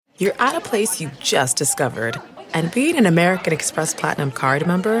you're at a place you just discovered. And being an American Express Platinum card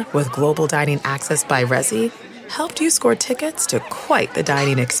member with global dining access by Resi helped you score tickets to quite the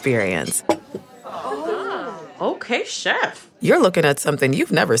dining experience. Oh, okay, chef. You're looking at something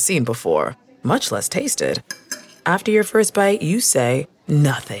you've never seen before, much less tasted. After your first bite, you say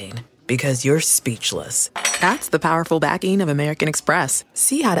nothing because you're speechless. That's the powerful backing of American Express.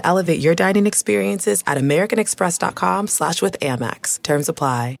 See how to elevate your dining experiences at americanexpress.com/withAmex. Terms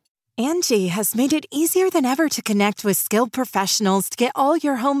apply. Angie has made it easier than ever to connect with skilled professionals to get all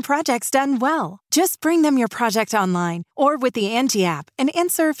your home projects done well. Just bring them your project online or with the Angie app and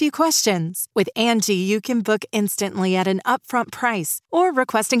answer a few questions. With Angie, you can book instantly at an upfront price or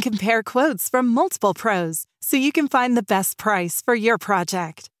request and compare quotes from multiple pros so you can find the best price for your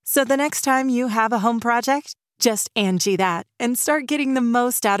project. So the next time you have a home project, just Angie that and start getting the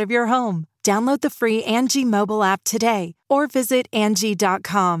most out of your home. Download the free Angie mobile app today or visit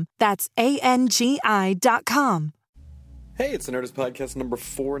Angie.com. That's ANGI.com. Hey, it's the Nerdist Podcast number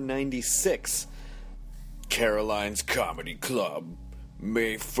 496. Caroline's Comedy Club,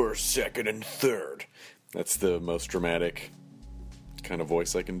 May 1st, 2nd, and 3rd. That's the most dramatic kind of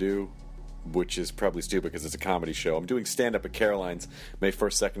voice I can do, which is probably stupid because it's a comedy show. I'm doing stand-up at Caroline's May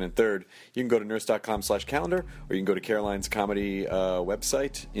 1st, 2nd, and 3rd. You can go to nurse.com/calendar, or you can go to Caroline's comedy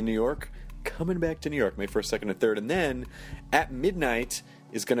website in New York. Coming back to New York May 1st, 2nd, and 3rd. And then at midnight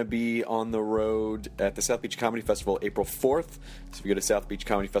is going to be on the road at the South Beach Comedy Festival April 4th. So if you go to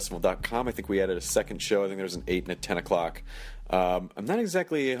southbeachcomedyfestival.com, I think we added a second show. I think there's an 8 and a 10 o'clock. I'm not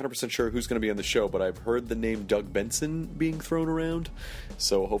exactly 100% sure who's going to be on the show, but I've heard the name Doug Benson being thrown around,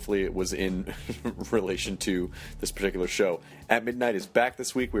 so hopefully it was in relation to this particular show. At Midnight is back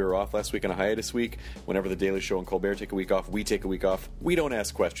this week. We were off last week on a hiatus week. Whenever The Daily Show and Colbert take a week off, we take a week off. We don't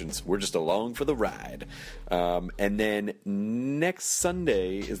ask questions. We're just along for the ride. And then next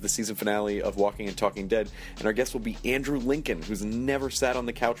Sunday is the season finale of Walking and Talking Dead, and our guest will be Andrew Lincoln, who's never sat on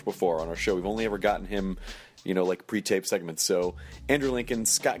the couch before on our show. We've only ever gotten him, like pre-tape segments. So Andrew Lincoln,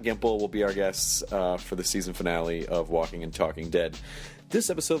 Scott Gimple will be our guests for the season finale of Walking and Talking Dead. This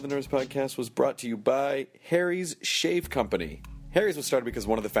episode of the Nerds Podcast was brought to you by Harry's Shave Company. Harry's was started because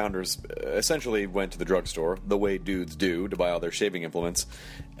one of the founders essentially went to the drugstore, the way dudes do, to buy all their shaving implements,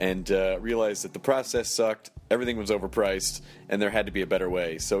 and realized that the process sucked, everything was overpriced, and there had to be a better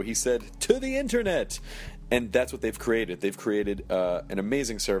way. So he said, to the internet! And that's what they've created. They've created an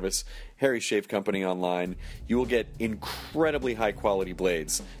amazing service, Harry's Shave Company online. You will get incredibly high-quality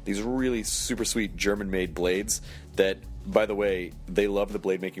blades. These really super sweet German-made blades that, by the way, they love the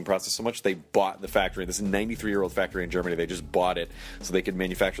blade-making process so much, they bought the factory. This is a 93-year-old factory in Germany. They just bought it so they could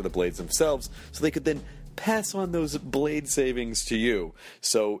manufacture the blades themselves, so they could then pass on those blade savings to you.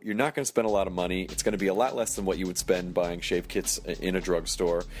 So you're not going to spend a lot of money. It's going to be a lot less than what you would spend buying shave kits in a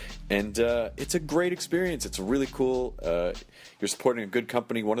drugstore. And it's a great experience. It's really cool. You're supporting a good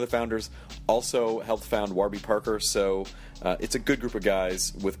company. One of the founders also helped found Warby Parker. So it's a good group of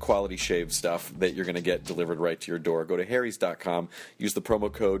guys with quality shave stuff that you're going to get delivered right to your door. Go to harrys.com. Use the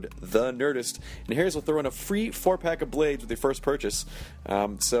promo code THENERDIST. And Harry's will throw in a free 4-pack of blades with your first purchase.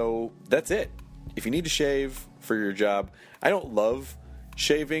 So that's it. If you need to shave for your job, I don't love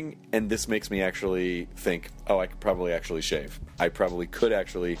shaving, and this makes me actually think, I could probably actually shave. I probably could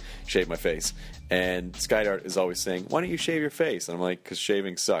actually shave my face. And Skydart is always saying, why don't you shave your face? And I'm like, because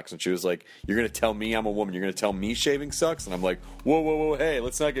shaving sucks. And she was like, you're going to tell me I'm a woman, you're going to tell me shaving sucks? And I'm like, whoa, hey,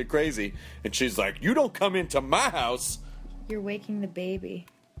 let's not get crazy. And she's like, you don't come into my house. You're waking the baby.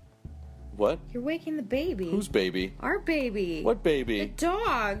 What? You're waking the baby. Whose baby? Our baby. What baby? The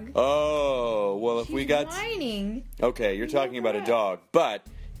dog. Oh, well, if we got... whining. Okay, you're talking about a dog. But,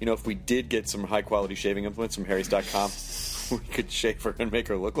 if we did get some high-quality shaving implements from harrys.com, we could shave her and make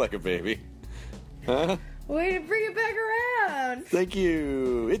her look like a baby. Huh? Way to bring it back around. Thank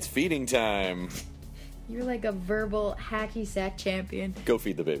you. It's feeding time. You're like a verbal hacky sack champion. Go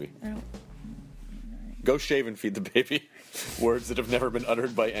feed the baby. I don't... Go shave and feed the baby. Words that have never been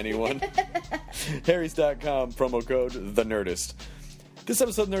uttered by anyone. Harrys.com, promo code THENERDIST. This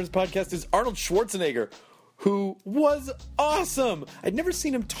episode of the Nerdist Podcast is Arnold Schwarzenegger, who was awesome. I'd never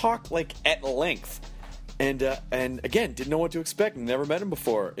seen him talk, at length. And again, didn't know what to expect. Never met him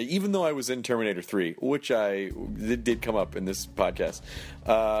before. Even though I was in Terminator 3, which did come up in this podcast.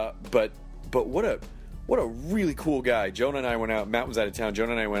 But what a really cool guy. Jonah and I went out. Matt was out of town.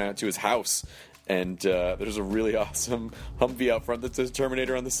 Jonah and I went out to his house And there's a really awesome Humvee out front that says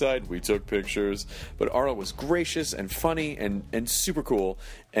Terminator on the side. We took pictures. But Arnold was gracious and funny and super cool.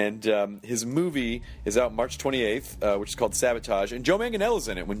 And his movie is out March 28th, which is called Sabotage. And Joe Manganiello's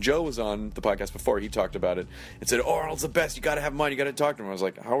in it. When Joe was on the podcast before, he talked about it and said, "Oh, Arnold's the best. You got to have him on. You got to talk to him." I was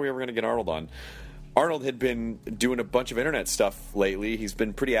like, how are we ever going to get Arnold on? Arnold had been doing a bunch of internet stuff lately. He's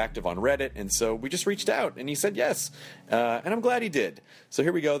been pretty active on Reddit, and so we just reached out, and he said yes. And I'm glad he did. So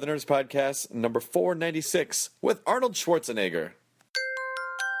here we go, the Nerdist Podcast, number 496, with Arnold Schwarzenegger.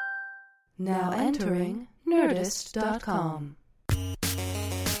 Now entering Nerdist.com.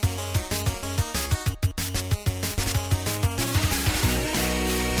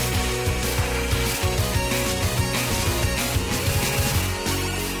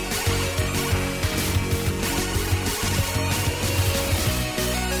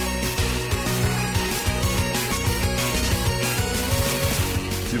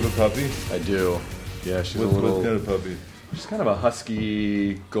 Puppy? I do. Yeah, she's what kind of puppy? She's kind of a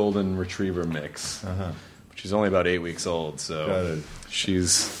husky golden retriever mix. Uh-huh. She's only about 8 weeks old, so she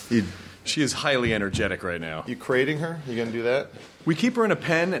is highly energetic right now. You crating her? You gonna do that? We keep her in a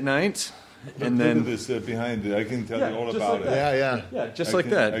pen at night, and then look at this behind it. I can tell you all about it. Yeah, just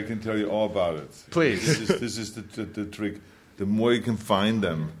like that. I can tell you all about it. Please. This is the trick. The more you can find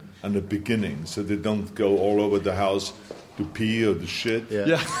them in the beginning, so they don't go all over the house to pee or to shit.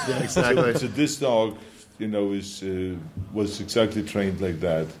 Yeah, exactly. So this dog, was exactly trained like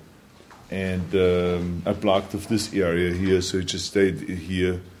that, and I blocked off this area here, so he just stayed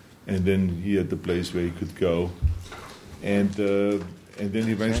here, and then he had the place where he could go, and then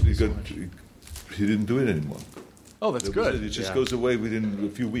eventually he didn't do it anymore. Oh, that's good. It just goes away within a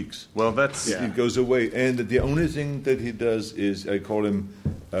few weeks. Well, it goes away, and the only thing that he does is I call him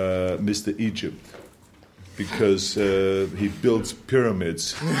Mr. Egypt. Because he builds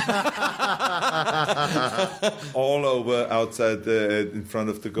pyramids all over outside in front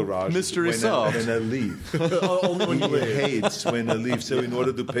of the garage. Mystery solved. When I leave. He hates when I leave. So in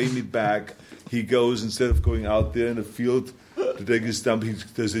order to pay me back, he goes, instead of going out there in the field to take his dump, he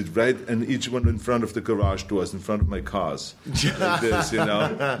does it right and each one in front of the garage doors, in front of my cars. Like this,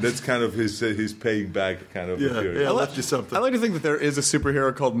 That's kind of his paying back kind of period. I left you something. I like to think that there is a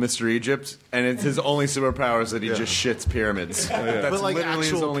superhero called Mr. Egypt, and it's his only superpower is that he just shits pyramids. That's but like literally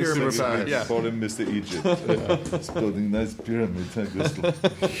his only superpower. Yeah. Call him Mr. Egypt. He's building nice pyramids. Like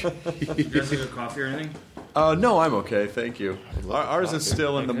this. You guys like a coffee or anything? No, I'm okay, thank you. Ours is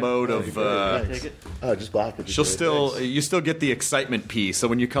still in the mode of. Take it. Oh, just block it. You still get the excitement pee. So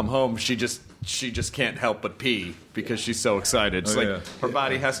when you come home, she just can't help but pee because she's so excited. It's her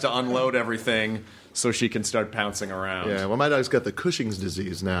body has to unload everything so she can start pouncing around. Yeah, well, my dog's got the Cushing's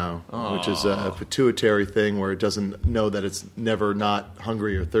disease now, which is a pituitary thing where it doesn't know that it's never not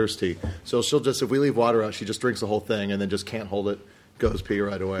hungry or thirsty. So she'll just, if we leave water out, she just drinks the whole thing and then just can't hold it. Goes pee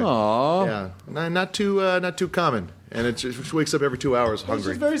right away. Aww. Yeah, not too common. And she wakes up every 2 hours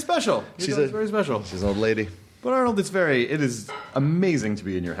hungry. She's very special. She's very special. She's an old lady. But Arnold, it is amazing to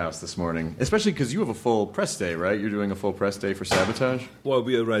be in your house this morning, especially because you have a full press day, right? You're doing a full press day for Sabotage. Well,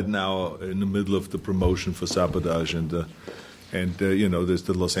 we are right now in the middle of the promotion for Sabotage, and there's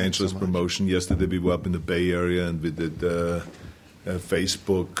the Los Angeles promotion. Yesterday we were up in the Bay Area, and we did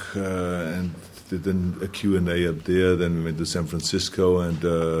Facebook and did a Q&A up there. Then we went to San Francisco, and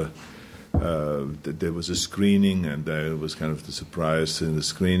there was a screening, and it was kind of the surprise in the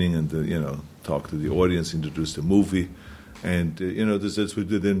screening, and talk to the audience, introduce the movie, and that's what we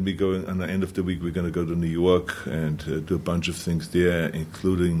did. Then we go on the end of the week. We're going to go to New York and do a bunch of things there,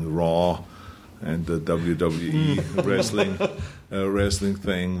 including Raw and the WWE wrestling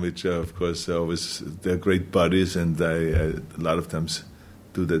thing, which of course they're great buddies, and I a lot of times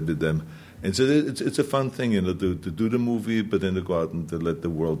do that with them. And so it's a fun thing, to do the movie, but then to go out and to let the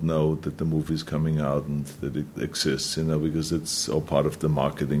world know that the movie is coming out and that it exists, because it's all part of the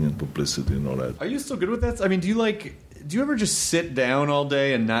marketing and publicity and all that. Are you still good with that? I mean, do you ever just sit down all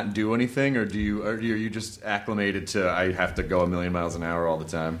day and not do anything, or are you just acclimated to I have to go 1,000,000 miles an hour all the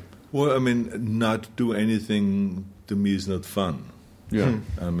time? Well, I mean, not do anything to me is not fun. Yeah.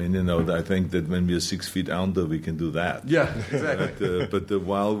 I mean, I think that when we are 6 feet under, we can do that. Yeah, exactly. But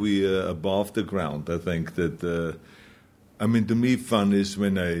while we are above the ground, I think that, to me, fun is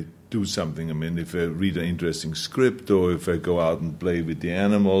when I do something. I mean, if I read an interesting script, or if I go out and play with the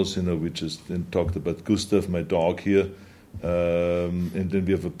animals, we just talked about Gustav, my dog here, and then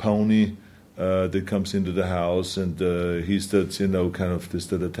we have a pony that comes into the house, and he starts, they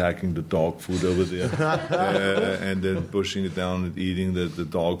start attacking the dog food over there, and then pushing it down and eating the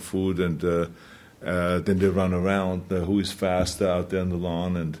dog food, and then they run around, who is faster out there on the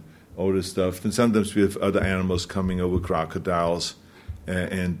lawn, and all this stuff. And sometimes we have other animals coming over, crocodiles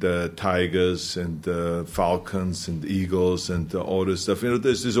and tigers and falcons and eagles and all this stuff.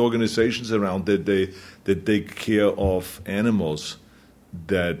 There's these organizations around that take care of animals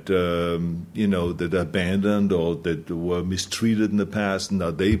that that are abandoned or that were mistreated in the past, and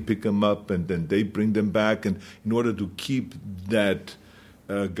now they pick them up and then they bring them back. And in order to keep that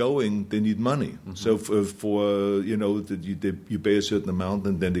going, they need money. Mm-hmm. So you pay a certain amount,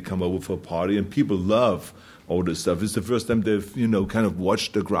 and then they come over for a party, and people love all this stuff. It's the first time they've kind of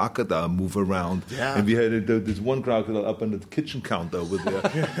watched the crocodile move around. Yeah. And we had this one crocodile up on the kitchen counter over there,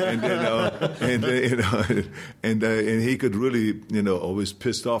 and he could really always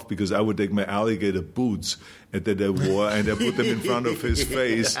pissed off because I would take my alligator boots that I wore and I put them in front of his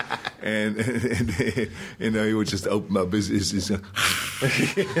face, and he would just open up his get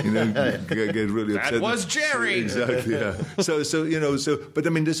really upset. That was Jerry. Exactly. Yeah. So but I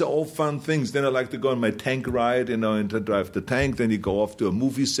mean, these are all fun things. Then I like to go on my tank ride, and to drive the tank. Then you go off to a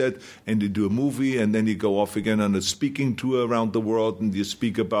movie set and you do a movie, and then you go off again on a speaking tour around the world, and you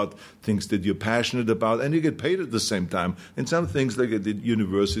speak about things that you're passionate about, and you get paid at the same time. And some things, like at the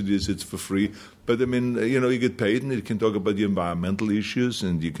universities, it's for free. But I mean, you get paid, and you can talk about your environmental issues,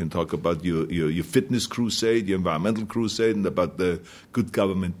 and you can talk about your fitness crusade, your environmental crusade, and about the good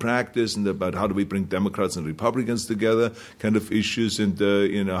government practice, and about how do we bring Democrats and Republicans together, kind of issues, and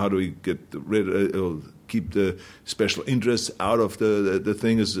how do we get rid of keep the special interests out of the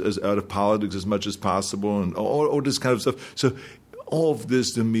thing, as out of politics as much as possible, and all this kind of stuff. So all of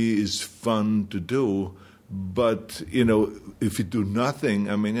this to me is fun to do. But, if you do nothing,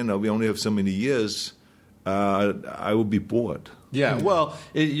 I mean, we only have so many years, I would be bored. Yeah, well,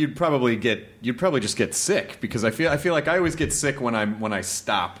 you'd probably just get sick, because I feel like I always get sick when I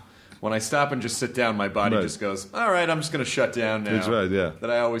stop. When I stop and just sit down, my body just goes, all right, I'm just going to shut down now. That's right, yeah.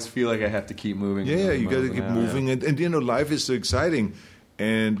 That I always feel like I have to keep moving. Yeah, you got to keep moving. Yeah. And life is so exciting.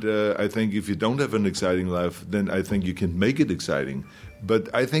 And I think if you don't have an exciting life, then I think you can make it exciting.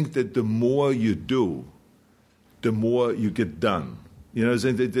 But I think that the more you do, the more you get done.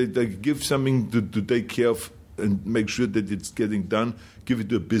 They give something to take care of and make sure that it's getting done. Give it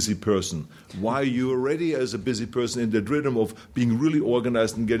to a busy person. Why you're already as a busy person in that rhythm of being really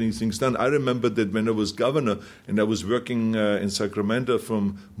organized and getting things done. I remember that when I was governor and I was working in Sacramento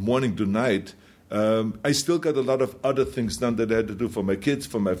from morning to night, I still got a lot of other things done that I had to do for my kids,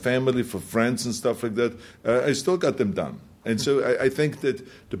 for my family, for friends and stuff like that. I still got them done. And so I think that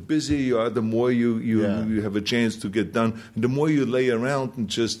the busier you are, the more you have a chance to get done. And the more you lay around and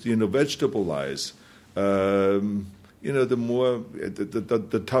just, vegetabilize, the more,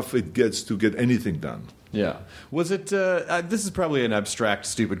 the tougher it gets to get anything done. Yeah. Was it, this is probably an abstract,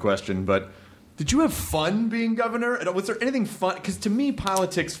 stupid question, but did you have fun being governor? Was there anything fun? Because to me,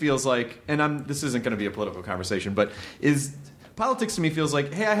 politics feels like, and this isn't going to be a political conversation, but politics to me feels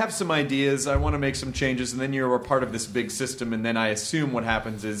like, hey, I have some ideas, I want to make some changes, and then you're a part of this big system, and then I assume what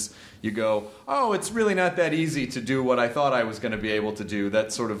happens is you go, oh, it's really not that easy to do what I thought I was going to be able to do,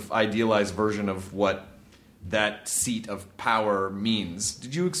 that sort of idealized version of what that seat of power means.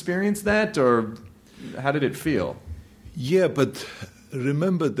 Did you experience that, or how did it feel? Yeah, but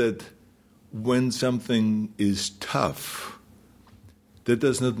remember that when something is tough, that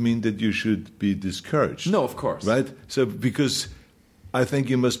does not mean that you should be discouraged. No, of course. Right? So, because I think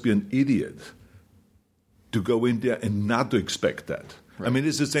you must be an idiot to go in there and not to expect that. Right. I mean,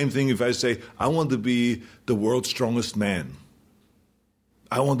 it's the same thing if I say, I want to be the world's strongest man.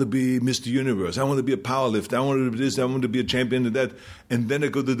 I want to be Mr. Universe. I want to be a powerlifter. I want to be this. I want to be a champion of that. And then I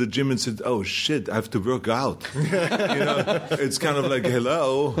go to the gym and say, oh, shit, I have to work out. It's kind of like,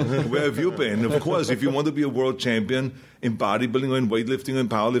 hello, where have you been? Of course, if you want to be a world champion in bodybuilding or in weightlifting or in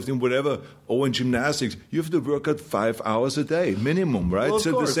powerlifting, whatever, or in gymnastics, you have to work out 5 hours a day, minimum, right? Well,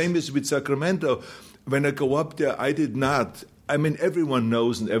 so the same is with Sacramento. When I go up there, I did not. I mean, everyone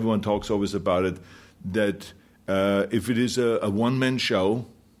knows and everyone talks always about it, that if it is a one-man show,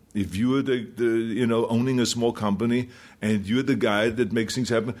 if you're owning a small company and you're the guy that makes things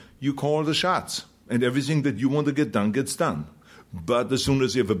happen, you call the shots, and everything that you want to get done gets done. But as soon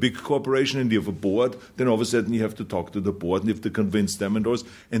as you have a big corporation and you have a board, then all of a sudden you have to talk to the board and you have to convince them and those.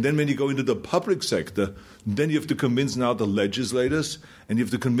 And then when you go into the public sector, then you have to convince now the legislators, and you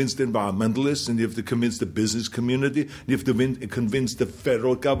have to convince the environmentalists, and you have to convince the business community, and you have to convince the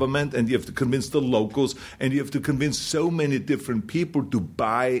federal government, and you have to convince the locals, and you have to convince so many different people to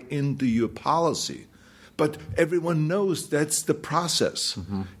buy into your policy. But everyone knows that's the process.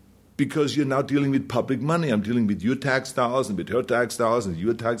 Mm-hmm. because you're now dealing with public money. I'm dealing with your tax dollars and with her tax dollars and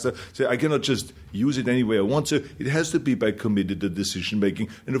your tax dollars. So I cannot just use it any way I want. So it has to be by committee, the decision making.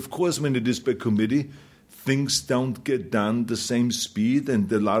 And of course, when it is by committee, things don't get done the same speed,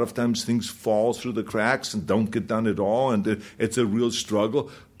 and a lot of times things fall through the cracks and don't get done at all, and it's a real struggle.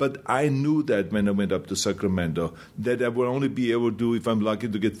 But I knew that when I went up to Sacramento, that I will only be able to, if I'm lucky,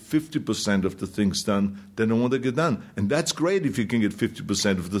 to get 50% of the things done that I want to get done. And that's great if you can get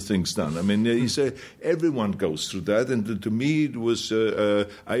 50% of the things done. I mean, you say everyone goes through that, and to me it was,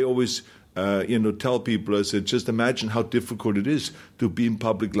 I always tell people, I said, just imagine how difficult it is to be in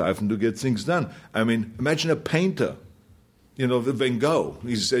public life and to get things done. I mean, imagine a painter, Van Gogh.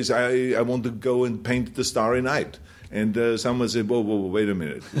 He says, I want to go and paint the Starry Night. And someone said, whoa, wait a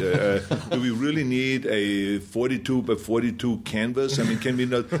minute. Do we really need a 42 by 42 canvas? I mean, can we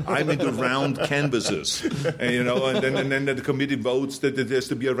not? I'm into round canvases. And then the committee votes that it has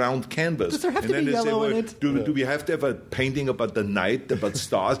to be a round canvas. Does there have to be yellow in it? Do we have to have a painting about the night, about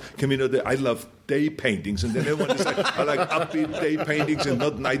stars? Can we not? I love day paintings. And then everyone is like, I like upbeat day paintings and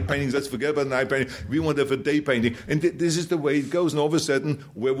not night paintings. Let's forget about night painting. We want to have a day painting. And this is the way it goes. And all of a sudden,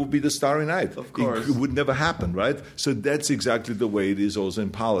 where would be the Starry Night? Of course. It would never happen, right? So that's exactly the way it is also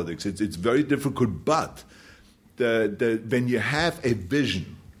in politics. It's very difficult, but when you have a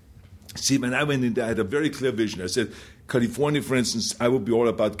vision, see, when I went in there, I had a very clear vision. I said, California, for instance, I would be all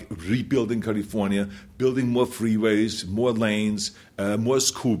about rebuilding California, building more freeways, more lanes, more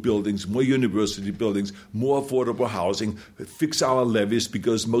school buildings, more university buildings, more affordable housing, fix our levees,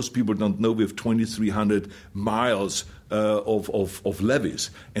 because most people don't know we have 2,300 miles of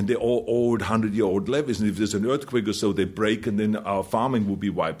levees, and they're all old, 100-year-old levees, and if there's an earthquake or so, they break, and then our farming will be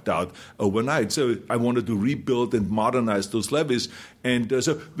wiped out overnight. So I wanted to rebuild and modernize those levees, and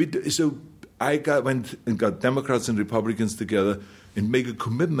so I went and got Democrats and Republicans together and make a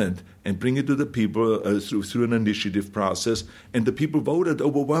commitment and bring it to the people through an initiative process, and the people voted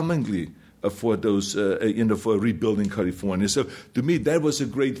overwhelmingly for those, for rebuilding California. So to me, that was a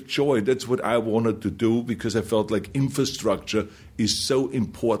great joy. That's what I wanted to do, because I felt like infrastructure is so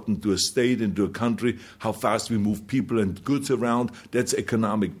important to a state and to a country, how fast we move people and goods around. That's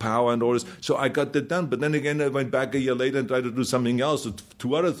economic power and all this. So I got that done. But then again, I went back a year later and tried to do something else,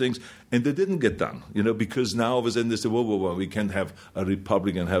 two other things, and they didn't get done, because now all of a sudden they said, whoa, we can't have a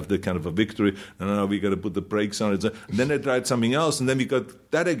Republican have that kind of a victory. No, we got to put the brakes on it. And then I tried something else, and then we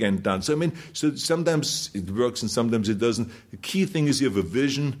got that again done. So, I mean, so sometimes it works and sometimes it doesn't. The key thing is you have a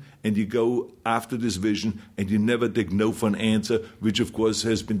vision, and you go after this vision, and you never take no for an answer, which, of course,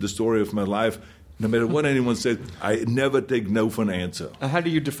 has been the story of my life. No matter what anyone said, I never take no for an answer. How do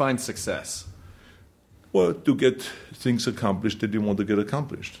you define success? Well, to get things accomplished that you want to get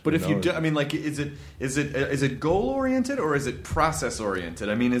accomplished. But if you do, I mean, like, is it goal oriented or is it process oriented?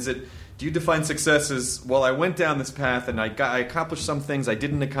 I mean, do you define success as, well, I went down this path and I accomplished some things, I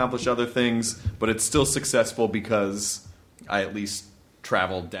didn't accomplish other things, but it's still successful because I at least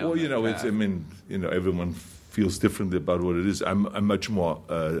traveled down. Well, that path. Everyone feels differently about what it is. I'm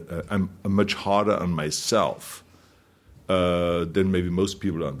much harder on myself than maybe most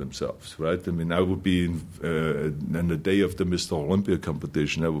people on themselves, right? I mean, I would be on the day of the Mr. Olympia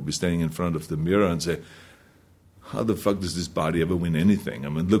competition, I would be standing in front of the mirror and say, how the fuck does this body ever win anything? I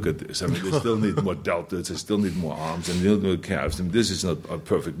mean, look at this. I mean, they still need more deltoids, they still need more arms, and they don't need calves. I mean, this is not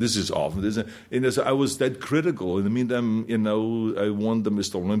perfect. This is off. So I was that critical. In the meantime, I won the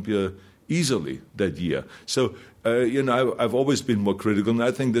Mr. Olympia easily that year. So, I've always been more critical, and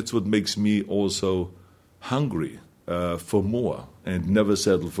I think that's what makes me also hungry for more, and never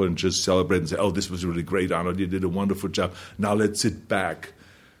settle for and just celebrate and say, oh, this was really great, Arnold, you did a wonderful job. Now let's sit back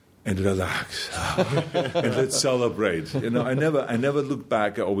and relax and let's celebrate. I never look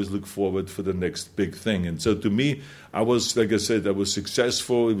back. I always look forward for the next big thing. And so to me, I was, like I said, I was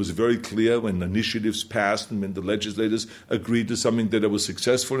successful. It was very clear when initiatives passed and when the legislators agreed to something that I was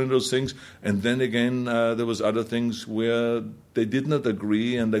successful in those things. And then again, there was other things where they did not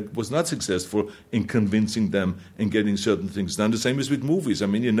agree, and I was not successful in convincing them and getting certain things done. The same is with movies. I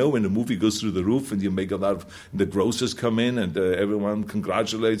mean, when a movie goes through the roof and you make a lot of, the grocers come in and everyone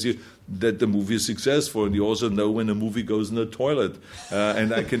congratulates you, that the movie is successful. And you also know when a movie goes in the toilet.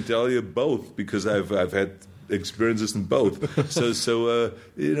 And I can tell you both, because I've had experiences in both. So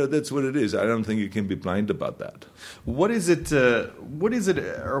that's what it is. I don't think you can be blind about that. What is it, or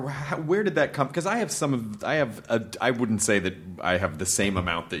where did that come? Because I wouldn't say that I have the same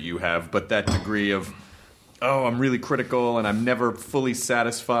amount that you have, but that degree of, I'm really critical and I'm never fully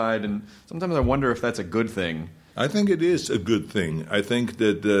satisfied. And sometimes I wonder if that's a good thing. I think it is a good thing. I think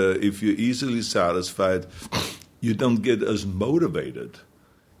that if you're easily satisfied, you don't get as motivated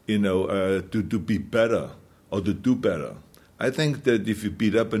to be better or to do better. I think that if you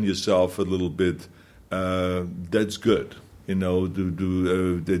beat up on yourself a little bit, that's good.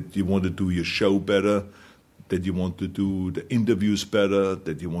 That you want to do your show better, that you want to do the interviews better,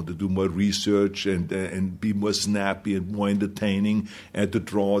 that you want to do more research and be more snappy and more entertaining, and to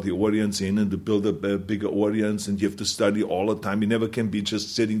draw the audience in and to build a bigger audience. And you have to study all the time. You never can be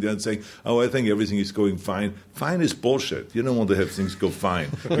just sitting there and saying, "Oh, I think everything is going fine." Fine is bullshit. You don't want to have things go fine.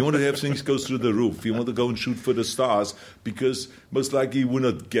 You want to have things go through the roof. You want to go and shoot for the stars, because most likely you will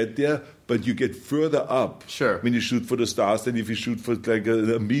not get there, but you get further up when you shoot for the stars than if you shoot for like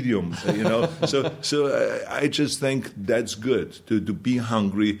a medium, So I just think that's good, to be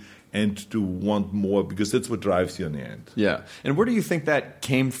hungry and to want more, because that's what drives you in the end. Yeah. And where do you think that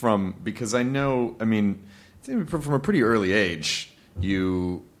came from? Because I know, from a pretty early age,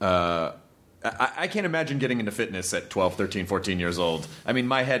 you... I can't imagine getting into fitness at 12, 13, 14 years old. I mean,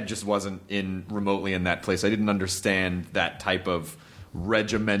 my head just wasn't remotely in that place. I didn't understand that type of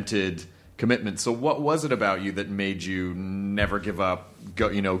regimented commitment. So what was it about you that made you never give up,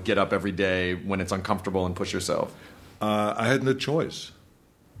 get up every day when it's uncomfortable and push yourself? I had no choice.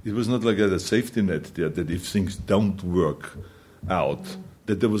 It was not like I had a safety net there, that if things don't work out,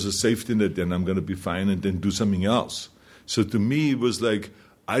 that there was a safety net, then I'm going to be fine and then do something else. So to me, it was like,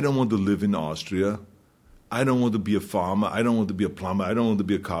 I don't want to live in Austria. I don't want to be a farmer. I don't want to be a plumber. I don't want to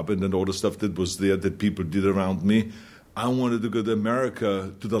be a carpenter and all the stuff that was there that people did around me. I wanted to go to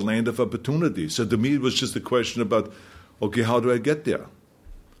America, to the land of opportunity. So to me, it was just a question about, okay, how do I get there?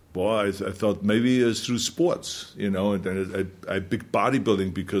 Well, I thought maybe it's through sports, and then I picked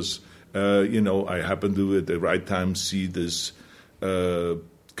bodybuilding because, I happened to at the right time see this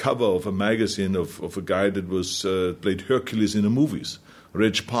cover of a magazine of a guy that was played Hercules in the movies.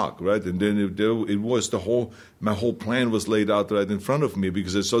 Reg Park, right? And then it was my whole plan was laid out right in front of me,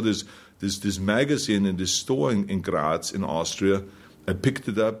 because I saw this magazine in this store in Graz in Austria. I picked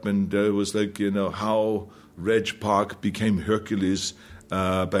it up, and it was like, how Reg Park became Hercules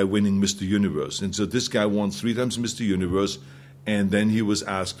by winning Mr. Universe. And so this guy won 3 times Mr. Universe, and then he was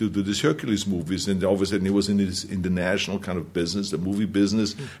asked to do this Hercules movies, and all of a sudden he was in this international kind of business, the movie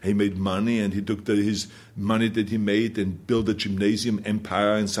business. He made money, and he took his money that he made and built a gymnasium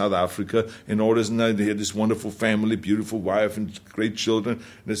empire in South Africa, and all this. And he had this wonderful family, beautiful wife, and great children.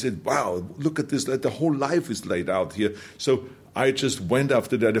 And I said, wow, look at this, like the whole life is laid out here. So I just went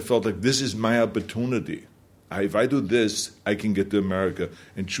after that. I felt like this is my opportunity. If I do this, I can get to America.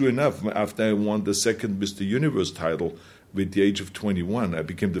 And sure enough, after I won the second Mr. Universe title, with the age of 21. I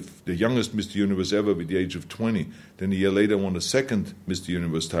became the youngest Mr. Universe ever with the age of 20. Then a year later, I won the second Mr.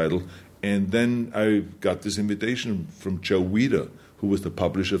 Universe title. And then I got this invitation from Joe Weider, who was the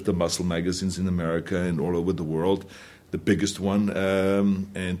publisher of the muscle magazines in America and all over the world, the biggest one,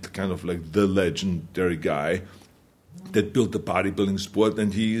 and kind of like the legendary guy that built the bodybuilding sport.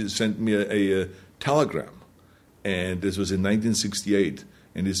 And he sent me a telegram. And this was in 1968.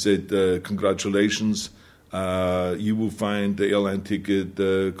 And he said, congratulations. You will find the airline ticket,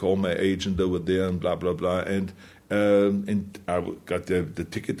 call my agent over there, and blah, blah, blah. And I got the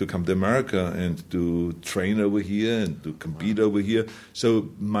ticket to come to America and to train over here and to compete over here. So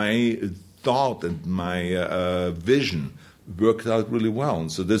my thought and my vision worked out really well.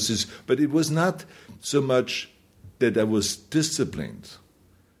 And so but it was not so much that I was disciplined,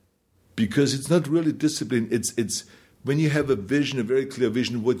 because it's not really discipline. It's when you have a vision, a very clear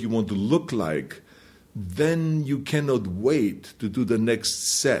vision of what you want to look like, then you cannot wait to do the next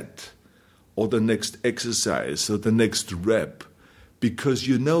set or the next exercise or the next rep, because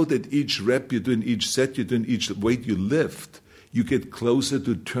you know that each rep you're doing, each set you're doing, each weight you lift, you get closer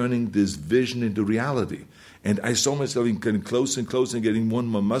to turning this vision into reality. And I saw myself getting closer and closer and getting more and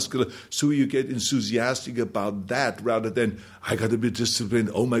more muscular. So you get enthusiastic about that rather than, I got to be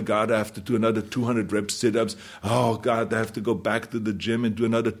disciplined. Oh, my God, I have to do another 200 rep sit-ups. Oh, God, I have to go back to the gym and do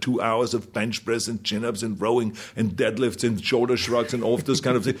another 2 hours of bench press and chin-ups and rowing and deadlifts and shoulder shrugs and all of those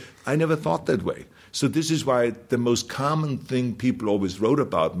kind of things. I never thought that way. So this is why the most common thing people always wrote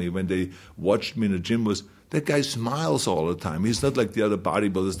about me when they watched me in the gym was, that guy smiles all the time. He's not like the other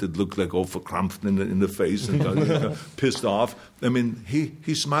bodybuilders that look like all verkrampft in the face and pissed off. I mean,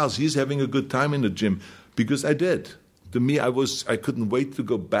 he smiles. He's having a good time in the gym, because I did. To me, I couldn't wait to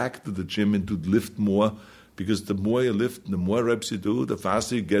go back to the gym and to lift more, because the more you lift, the more reps you do, the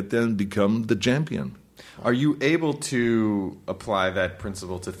faster you get there and become the champion. Are you able to apply that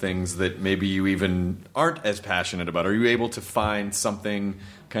principle to things that maybe you even aren't as passionate about? Are you able to find something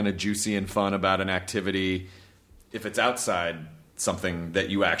kind of juicy and fun about an activity if it's outside something that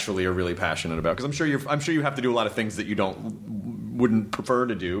you actually are really passionate about? Because I'm sure you have to do a lot of things that you don't wouldn't prefer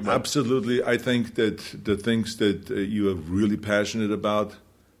to do. But. Absolutely. I think that the things that you are really passionate about,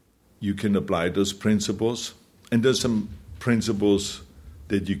 you can apply those principles. And there's some principles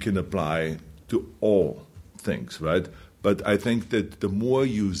that you can apply to all things, right? But I think that the more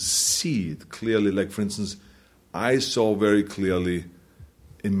you see it clearly, like for instance, I saw very clearly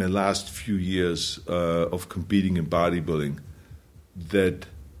in my last few years of competing in bodybuilding that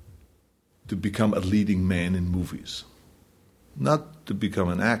to become a leading man in movies, not to become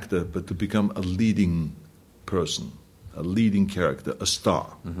an actor, but to become a leading person, a leading character, a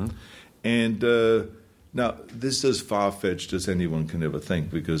star. Mm-hmm. And now this is as far-fetched as anyone can ever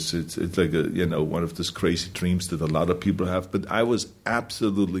think, because it's like one of those crazy dreams that a lot of people have. But I was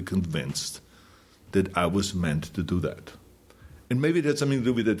absolutely convinced that I was meant to do that. And maybe it had something to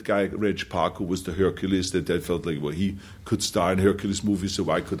do with that guy, Reg Park, who was the Hercules, that I felt like, well, he could star in Hercules movies, so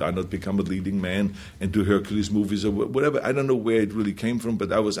why could I not become a leading man and do Hercules movies or whatever? I don't know where it really came from,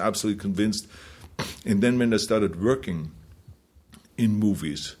 but I was absolutely convinced. And then when I started working in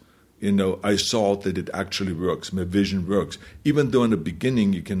movies, I saw that it actually works. My vision works. Even though in the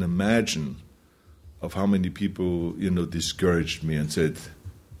beginning you can imagine of how many people, discouraged me and said,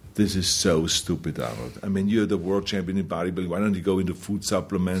 this is so stupid, Arnold. I mean, you're the world champion in bodybuilding. Why don't you go into food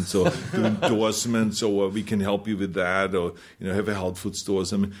supplements or do endorsements, or we can help you with that, or have a health food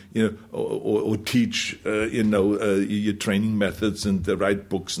stores. I mean, or teach your training methods and write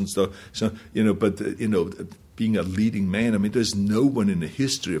books and stuff. So being a leading man. I mean, there's no one in the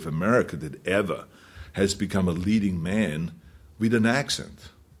history of America that ever has become a leading man with an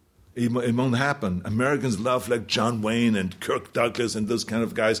accent. It won't happen. Americans love like John Wayne and Kirk Douglas and those kind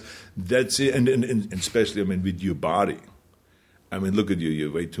of guys. That's it. And especially, with your body. I mean, look at you.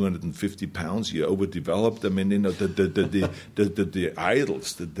 You weigh 250 pounds. You're overdeveloped. I mean, the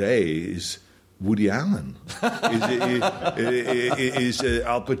idols today is Woody Allen, is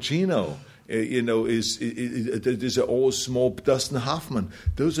Al Pacino. There's all small Dustin Hoffman.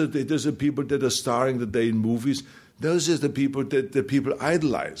 Those are people that are starring today in movies. Those are the people that the people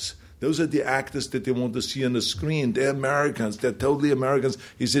idolize. Those are the actors that they want to see on the screen. They're Americans. They're totally Americans.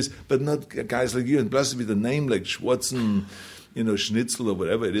 He says, but not guys like you. And plus with a name like Schwarzen, Schnitzel or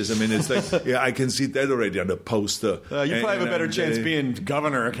whatever it is. I mean, it's like, yeah, I can see that already on the poster. You probably have a better chance being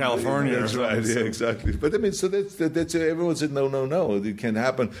governor of California. That's right. Yeah, exactly. But I mean, so that's everyone said, no, it can't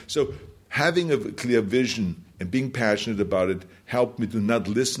happen. So having a clear vision and being passionate about it helped me to not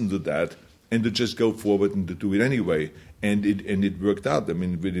listen to that and to just go forward and to do it anyway. And it worked out. I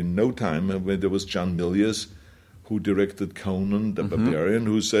mean, within no time, when there was John Milius, who directed Conan the Barbarian,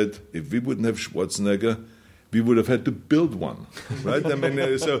 who said, if we wouldn't have Schwarzenegger, we would have had to build one, right? I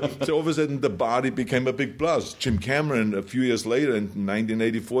mean, so all of a sudden the body became a big plus. Jim Cameron, a few years later in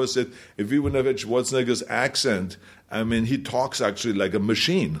 1984, said, if we wouldn't have had Schwarzenegger's accent, I mean, he talks actually like a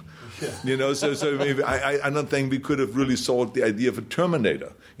machine. Yeah. So I don't think we could have really solved the idea of a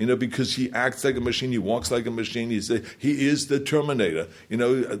Terminator, because he acts like a machine, he walks like a machine, he is the Terminator.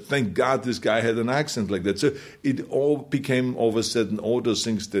 Thank God this guy had an accent like that. So it all became, all of a sudden, all those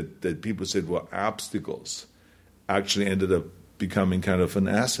things that people said were obstacles actually ended up becoming kind of an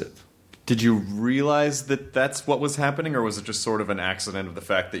asset. Did you realize that that's what was happening, or was it just sort of an accident of the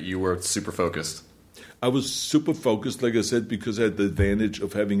fact that you were super focused? I was super focused, like I said, because I had the advantage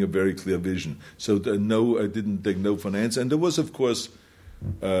of having a very clear vision. So I didn't take no for an answer. And there was, of course,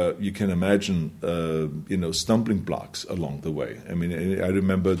 you can imagine, stumbling blocks along the way. I mean, I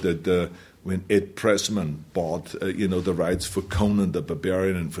remember that when Ed Pressman bought, the rights for Conan the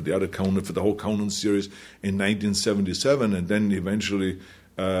Barbarian and for the other Conan, for the whole Conan series in 1977, and then eventually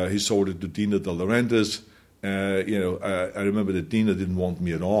he sold it to Dino De Laurentiis. I remember that Dino didn't want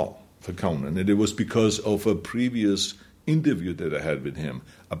me at all for Conan, and it was because of a previous interview that I had with him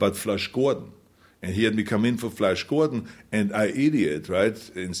about Flash Gordon. And he had me come in for Flash Gordon, and I idiot, right?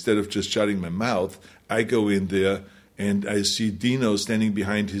 Instead of just shutting my mouth, I go in there and I see Dino standing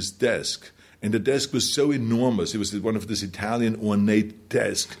behind his desk. And the desk was so enormous. It was one of this Italian ornate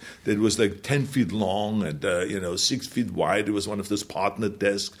desks that was like 10 feet long and, 6 feet wide. It was one of those partner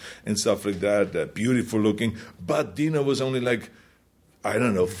desks and stuff like that, beautiful looking. But Dino was only like, I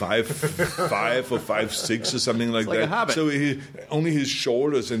don't know, 5'5" or 5'6" or something like that. A hobbit. So only his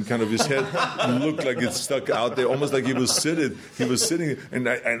shoulders and kind of his head looked like it stuck out there, almost like he was sitting. And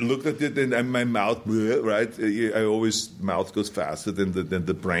I looked at it, and my mouth, right? I always mouth goes faster than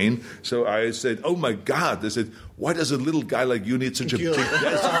the brain. So I said, "Oh my God!" I said, "Why does a little guy like you need such a big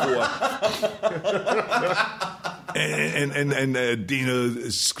desk for?" and Dino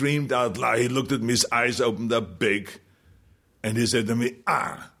screamed out loud. He looked at me, his eyes opened up big. And he said to me,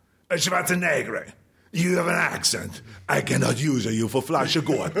 Schwarzenegger, You have an accent. I cannot use you for Flasche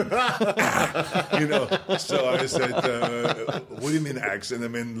Gordon. So I said, what do you mean accent? I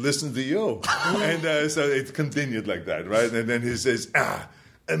mean, listen to you. And so it continued like that, right? And then he says, a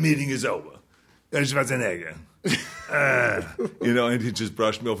meeting is over. Schwarzenegger. And he just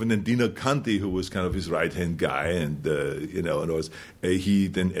brushed me off. And then Dino Conti, who was kind of his right-hand guy, and he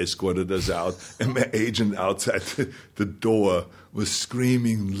then escorted us out. And my agent outside the door was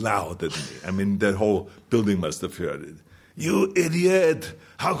screaming loud at me. I mean, that whole building must have heard it. You idiot!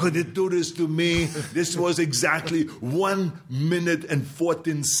 How could you do this to me? This was exactly 1 minute and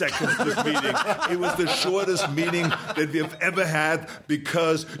 14 seconds of meeting. It was the shortest meeting that we have ever had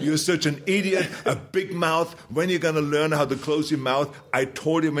because you're such an idiot, a big mouth. When are you going to learn how to close your mouth? I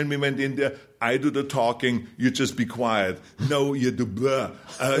told him when we went in there, I do the talking, you just be quiet. No, you do blah.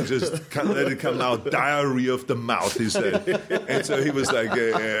 Just can't let it come out. Diarrhea of the mouth, he said. And so he was like,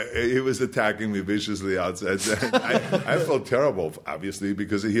 he was attacking me viciously outside. I felt terrible, obviously,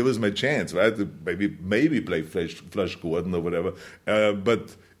 because here was my chance, right? To maybe play Flash Gordon or whatever.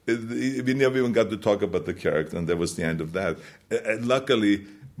 But we never even got to talk about the character, and that was the end of that. Luckily,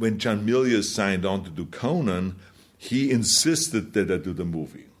 when John Milius signed on to do Conan, he insisted that I do the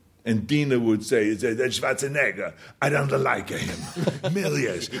movie. And Dina would say, that's Schwarzenegger. I don't like him.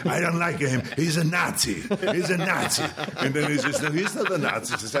 Milius, I don't like him. He's a Nazi. He's a Nazi. And then he says, no, he's not a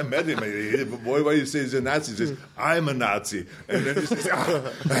Nazi. He says, I met him. Boy, why do you say he's a Nazi? He says, I'm a Nazi. And then he says,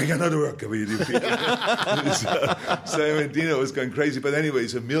 I cannot work with you people. So I mean, Dina was going crazy. But anyway,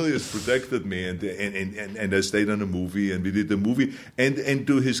 so Milius protected me, and I stayed on the movie, and we did the movie. And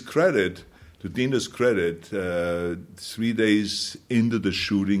to his credit, to Dina's credit, 3 days into the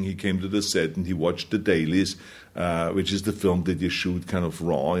shooting, he came to the set and he watched the dailies, which is the film that you shoot kind of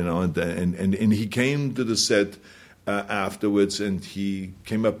raw, and he came to the set afterwards, and he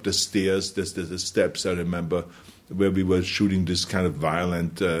came up the stairs, the steps, I remember, where we were shooting this kind of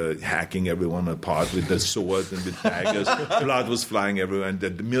violent, hacking everyone apart with the sword and with daggers. Blood was flying everywhere, and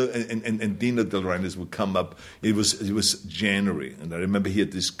Dino De Laurentiis would come up. It was January, and I remember he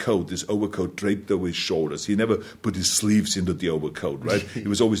had this overcoat draped over his shoulders. He never put his sleeves into the overcoat, right? He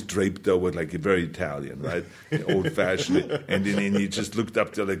was always draped over like a very Italian, right? Old-fashioned. And then he just looked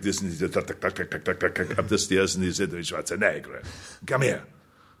up there like this, and he said, up the stairs, and he said, Schwarzenegger, come here.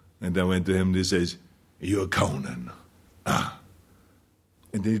 And I went to him, and he says, you're Conan.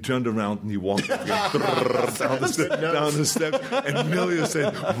 And then he turned around and he walked down the steps. And Milius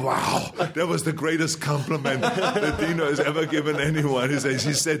said, wow, that was the greatest compliment that Dino has ever given anyone. He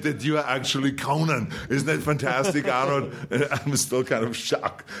said that you are actually Conan. Isn't that fantastic, Arnold? And I was still kind of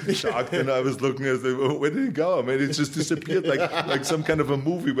shocked. And I was looking at him, where did he go? I mean, it just disappeared like some kind of a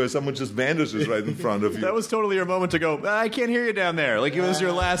movie where someone just vanishes right in front of you. That was totally your moment to go, I can't hear you down there. Like it was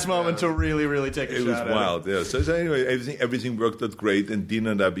your last moment to really, really take a shot. It was wild, yeah. So anyway, everything worked out great, and Dino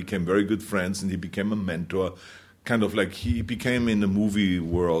and I became very good friends, and he became a mentor. Kind of like he became in the movie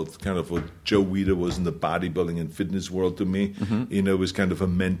world, kind of what Joe Weider was in the bodybuilding and fitness world to me. Mm-hmm. Was kind of a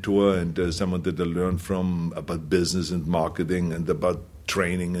mentor and someone that I learned from about business and marketing and about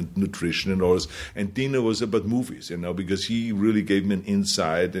training and nutrition and all this. And Dino was about movies, because he really gave me an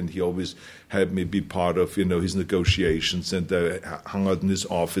insight, and he always had me be part of, his negotiations, and I hung out in his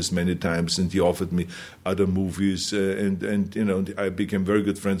office many times, and he offered me other movies, and I became very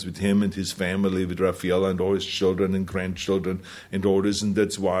good friends with him and his family, with Raffaella and all his children and grandchildren and all this, and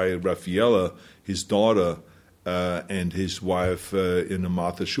that's why Raffaella, his daughter, and his wife,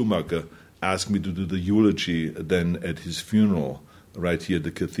 Martha Schumacher, asked me to do the eulogy then at his funeral, right here at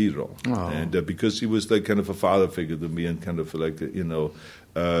the cathedral. Oh. And because he was like kind of a father figure to me, and kind of like,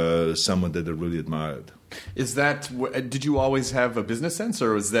 someone that I really admired. Is that, did you always have a business sense,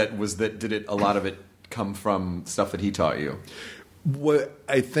 or did a lot of it come from stuff that he taught you? Well,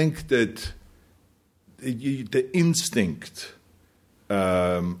 I think that the instinct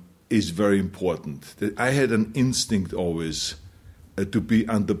is very important. I had an instinct always to be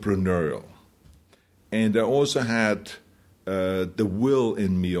entrepreneurial. And I also had the will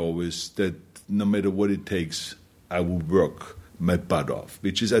in me always that no matter what it takes, I will work my butt off,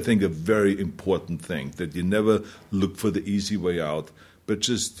 which is, I think, a very important thing, that you never look for the easy way out, but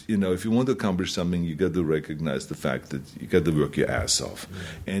just, if you want to accomplish something, you got to recognize the fact that you got to work your ass off.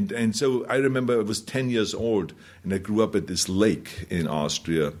 Mm-hmm. And so I remember I was 10 years old, and I grew up at this lake in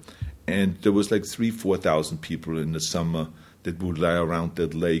Austria, and there was like 4,000 people in the summer that would lie around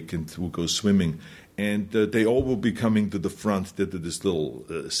that lake and would go swimming. And they all will be coming to the front to this little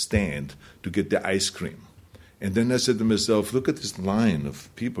stand to get the ice cream. And then I said to myself, look at this line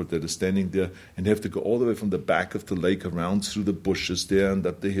of people that are standing there and they have to go all the way from the back of the lake around through the bushes there and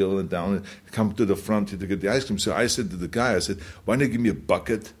up the hill and down and come to the front to get the ice cream. So I said to the guy, I said, why don't you give me a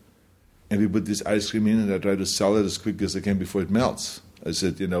bucket and we put this ice cream in and I try to sell it as quick as I can before it melts. I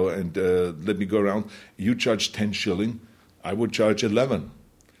said, and let me go around. You charge 10 shilling, I would charge 11.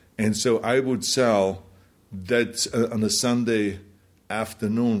 And so I would sell that on a Sunday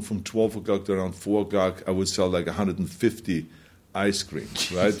afternoon from 12 o'clock to around 4 o'clock, I would sell like 150 ice cream,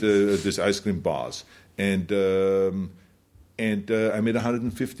 right? These ice cream bars. And I made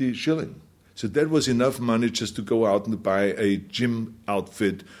 150 shilling. So that was enough money just to go out and to buy a gym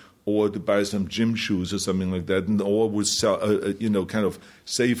outfit or to buy some gym shoes or something like that, and or would sell, kind of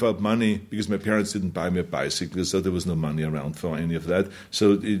save up money because my parents didn't buy me a bicycle, so there was no money around for any of that.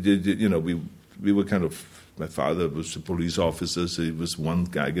 So, we were kind of. My father was a police officer, so he was one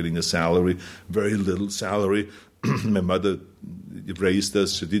guy getting a salary, very little salary. My mother raised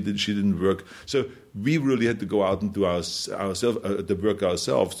us; she didn't work, so we really had to go out and do the work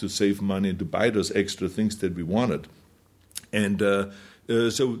ourselves to save money and to buy those extra things that we wanted, and.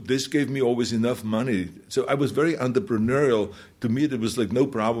 So this gave me always enough money. So I was very entrepreneurial. To me, it was like no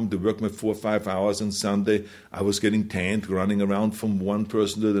problem to work my 4 or 5 hours on Sunday. I was getting tanned, running around from one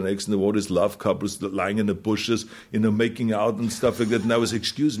person to the next, and there were all these love couples lying in the bushes, making out and stuff like that. And I was,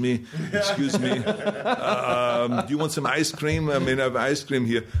 excuse me, do you want some ice cream? I mean, I have ice cream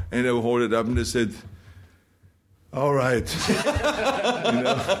here. And I would hold it up, and they said, all right,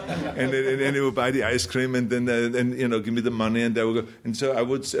 and then they would buy the ice cream and then give me the money and they would go. And so I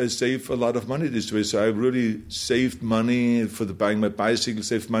would save a lot of money this way. So I really saved money for buying my bicycle,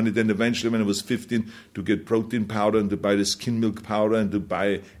 saved money. Then eventually when I was 15 to get protein powder and to buy the skim milk powder and to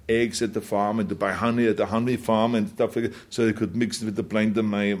buy eggs at the farm and to buy honey at the honey farm and stuff like that. So I could mix with the blender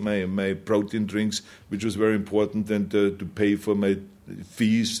my protein drinks, which was very important, and to pay for my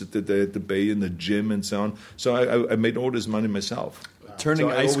fees that they had to pay in the gym and so on. So I made all this money myself. Turning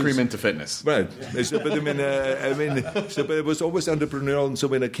ice cream into fitness. Right. So, but but it was always entrepreneurial. And so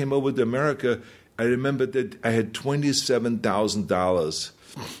when I came over to America, I remember that I had $27,000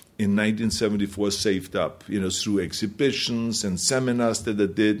 in 1974 saved up, through exhibitions and seminars that I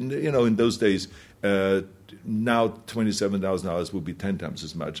did. And, in those days, now $27,000 would be 10 times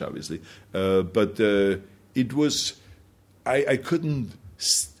as much, obviously. But it was... I couldn't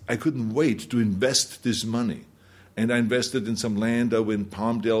wait to invest this money. And I invested in some land over in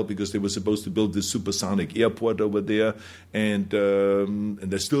Palmdale because they were supposed to build this supersonic airport over there. And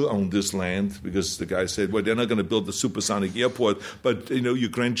they still own this land because the guy said, well, they're not going to build the supersonic airport, but, your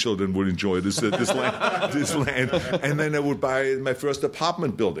grandchildren will enjoy this land. This land. And then I would buy my first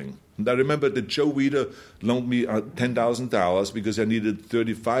apartment building. And I remember that Joe Weider loaned me $10,000 because I needed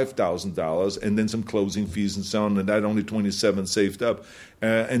 $35,000 and then some closing fees and so on. And I had only $27,000 saved up.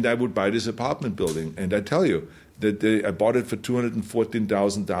 And I would buy this apartment building. And I tell you, that I bought it for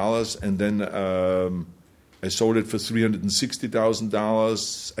 $214,000, and then I sold it for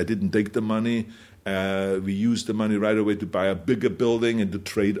 $360,000. I didn't take the money. We used the money right away to buy a bigger building and to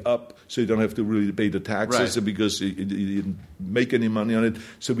trade up, so you don't have to really pay the taxes because you didn't make any money on it.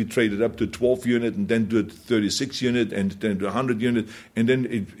 So we traded up to 12 unit and then to a 36 unit and then to 100 unit. And then,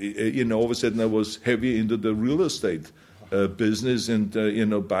 all of a sudden I was heavy into the real estate business and,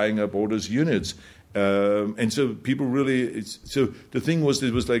 buying up all those units. And so people really, so the thing was,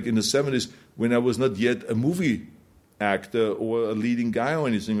 it was like in the 70s when I was not yet a movie actor or a leading guy or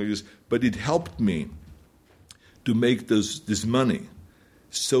anything like this, but it helped me to make this money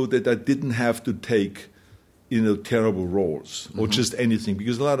so that I didn't have to take, terrible roles or just anything,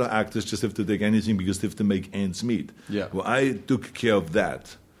 because a lot of actors just have to take anything because they have to make ends meet. Yeah. Well, I took care of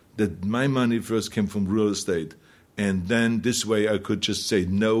that my money first came from real estate. And then this way I could just say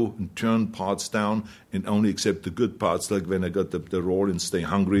no and turn parts down and only accept the good parts, like when I got the role in Stay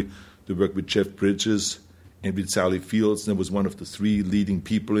Hungry to work with Jeff Bridges and with Sally Fields. And I was one of the 3 leading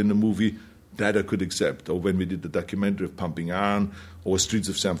people in the movie. That I could accept. Or when we did the documentary of Pumping Iron or Streets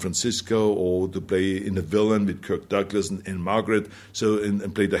of San Francisco, or to play in The Villain with Kirk Douglas and Margaret,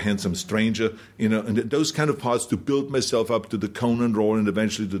 and play the handsome stranger, and those kind of parts to build myself up to the Conan role and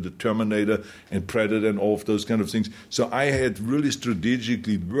eventually to the Terminator and Predator and all of those kind of things. So I had really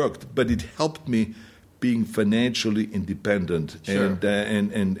strategically worked, but it helped me being financially independent. Sure.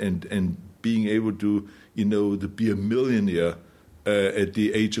 and being able to, to be a millionaire at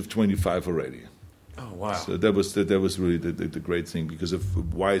the age of 25 already. Oh, wow. So that was really the great thing because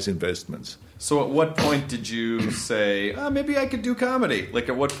of wise investments. So at what point did you say, maybe I could do comedy? Like,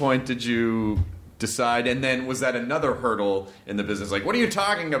 at what point did you decide? And then was that another hurdle in the business? Like, what are you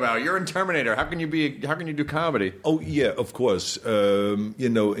talking about? You're in Terminator. How can you do comedy? Oh yeah, of course.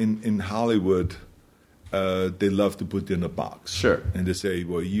 In Hollywood, they love to put you in a box. Sure. And they say,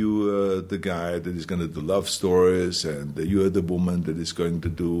 well, you are the guy that is going to do love stories, and you are the woman that is going to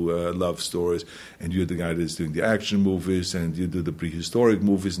do love stories, and you're the guy that is doing the action movies, and you do the prehistoric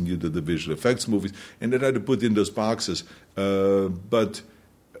movies, and you do the visual effects movies. And they try to put you in those boxes. But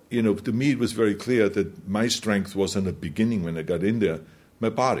to me, it was very clear that my strength was in the beginning when I got in there, my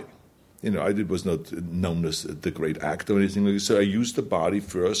body. I was not known as the great actor or anything like that. So I used the body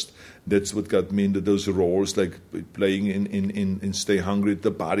first. That's what got me into those roles, like playing in Stay Hungry,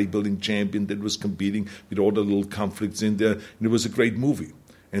 the bodybuilding champion that was competing with all the little conflicts in there. And it was a great movie.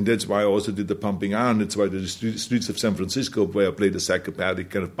 And that's why I also did the Pumping Iron. That's why the streets of San Francisco, where I played a psychopathic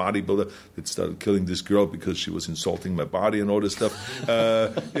kind of bodybuilder that started killing this girl because she was insulting my body and all this stuff.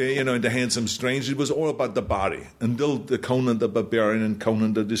 In The Handsome Stranger, it was all about the body. Until the Conan the Barbarian and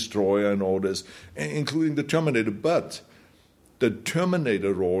Conan the Destroyer and all this, including the Terminator. But the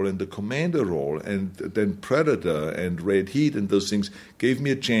Terminator role and the Commander role and then Predator and Red Heat and those things gave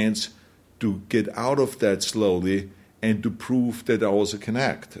me a chance to get out of that slowly and to prove that I also can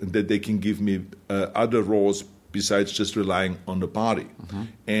act and that they can give me other roles besides just relying on the body. Mm-hmm.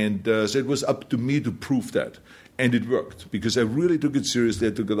 And so it was up to me to prove that. And it worked because I really took it seriously.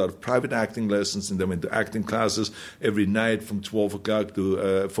 I took a lot of private acting lessons and I went to acting classes every night from 12 o'clock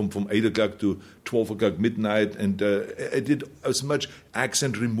to from 8 o'clock to 12 o'clock midnight. And I did as much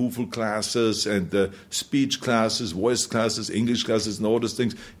accent removal classes and speech classes, voice classes, English classes, and all those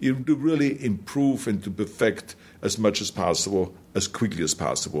things to really improve and to perfect as much as possible, as quickly as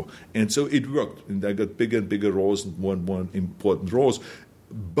possible. And so it worked. And I got bigger and bigger roles and more important roles.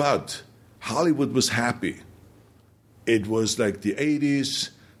 But Hollywood was happy. It was like the 80s.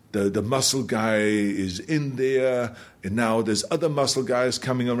 The muscle guy is in there, and now there's other muscle guys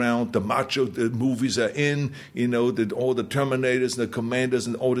coming around. The macho movies are in, that all the Terminators and the Commanders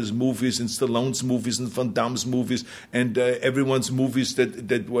and all these movies and Stallone's movies and Van Damme's movies and everyone's movies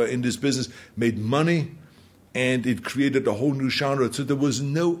that were in this business made money. And it created a whole new genre. So there was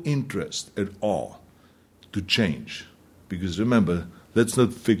no interest at all to change. Because remember, let's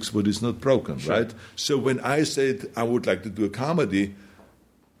not fix what is not broken, sure. Right? So when I said I would like to do a comedy,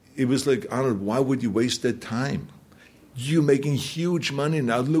 it was like, Arnold, why would you waste that time? You're making huge money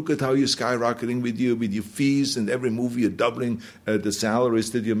now. Look at how you're skyrocketing with your fees, and every movie you're doubling the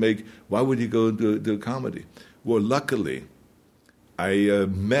salaries that you make. Why would you go do a comedy? Well, luckily, I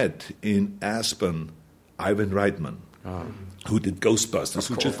met in Aspen Ivan Reitman, who did Ghostbusters,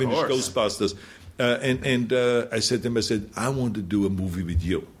 who just finished Ghostbusters. And I said to him, I want to do a movie with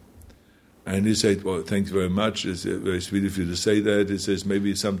you. And he said, well, thanks very much. It's very sweet of you to say that. He says,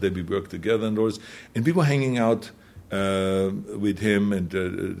 maybe someday we work together and all this. And we were hanging out with him, and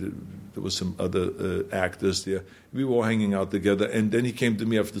there was some other actors there. We were all hanging out together. And then he came to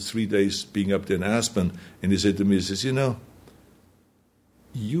me after 3 days being up there in Aspen, and he said to me, he says,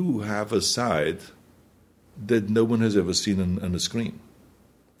 you have a side that no one has ever seen on the screen.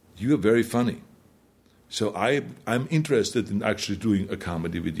 You are very funny. So I'm interested in actually doing a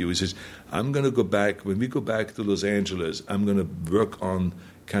comedy with you. He says, I'm going to go back, when we go back to Los Angeles, I'm going to work on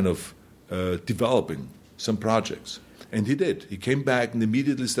kind of developing some projects. And he did. He came back and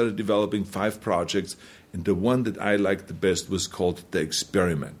immediately started developing 5 projects. And the one that I liked the best was called The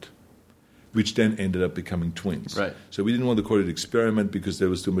Experiment, which then ended up becoming Twins. Right. So we didn't want to call it Experiment because there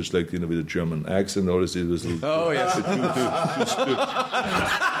was too much with a German accent. It was a little,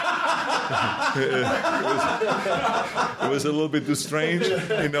 it was a little bit too strange,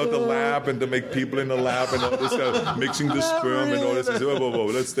 the lab, and to make people in the lab and all this mixing the sperm and all this. Whoa,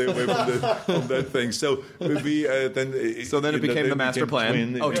 let's stay away from that thing. So we then it became the master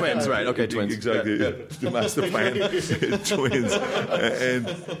plan. Twins, right? Okay, twins. Exactly, yeah. The master plan, twins,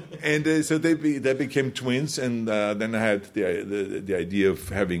 and so they became twins, and then I had the idea of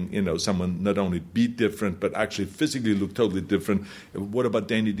having someone not only be different but actually physically look totally different. What about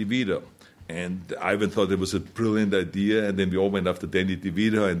Danny DeVito? And Ivan thought it was a brilliant idea, and then we all went after Danny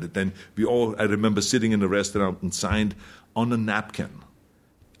DeVito, and then I remember sitting in a restaurant and signed on a napkin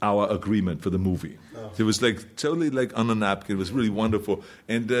our agreement for the movie. Oh. It was totally on a napkin. It was really wonderful.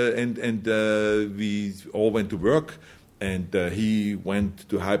 And we all went to work, and he went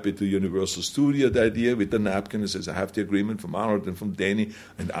to hype it to Universal Studio, the idea with the napkin. He says, I have the agreement from Arnold and from Danny,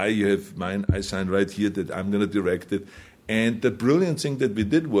 and you have mine. I signed right here that I'm going to direct it. And the brilliant thing that we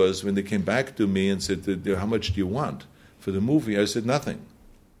did was when they came back to me and said, how much do you want for the movie? I said, nothing.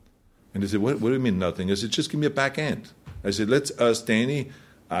 And they said, what do you mean nothing? I said, just give me a back end. I said, let's us, Danny,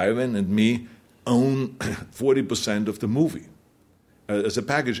 Ivan, and me, own 40% of the movie as a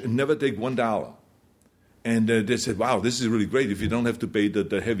package and never take $1. And they said, wow, this is really great. If you don't have to pay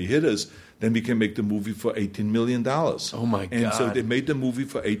the heavy hitters, then we can make the movie for $18 million. Oh, my God. And so they made the movie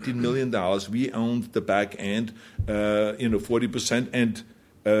for $18 million. We owned the back end, 40%. And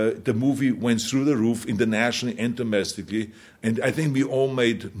the movie went through the roof internationally and domestically. And I think we all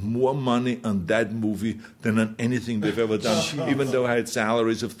made more money on that movie than on anything we've ever done, even though I had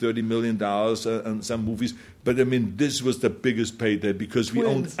salaries of $30 million on some movies. But, I mean, this was the biggest payday because we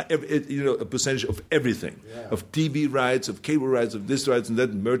owned a percentage of everything, of TV rights, of cable rights, of this rights and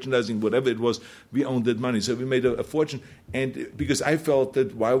that, merchandising, whatever it was. We owned that money. So we made a fortune. And because I felt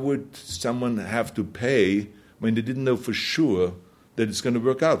that why would someone have to pay when they didn't know for sure that it's going to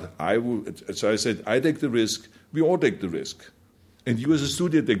work out? So I said, I take the risk, we all take the risk. And you as a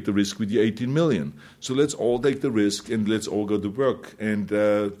studio take the risk with your $18 million. So let's all take the risk and let's all go to work. And,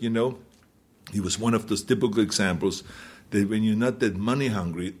 he was one of those typical examples that when you're not that money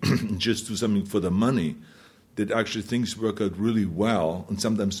hungry, just do something for the money, that actually things work out really well and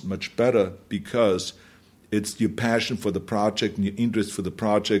sometimes much better because it's your passion for the project and your interest for the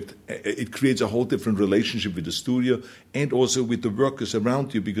project. It creates a whole different relationship with the studio and also with the workers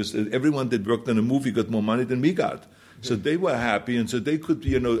around you because everyone that worked on a movie got more money than we got. So they were happy, and so they could,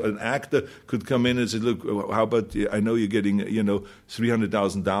 an actor could come in and say, look, how about, I know you're getting,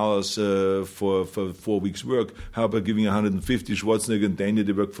 $300,000 for 4 weeks' work. How about giving $150 Schwarzenegger and Daniel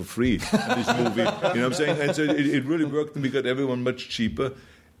to work for free on this movie? You know what I'm saying? And so it really worked, and we got everyone much cheaper.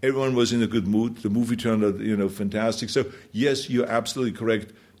 Everyone was in a good mood. The movie turned out, fantastic. So, yes, you're absolutely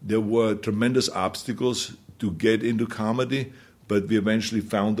correct. There were tremendous obstacles to get into comedy, but we eventually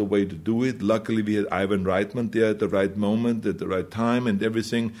found a way to do it. Luckily, we had Ivan Reitman there at the right moment, at the right time, and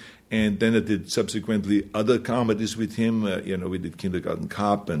everything. And then I did subsequently other comedies with him. We did Kindergarten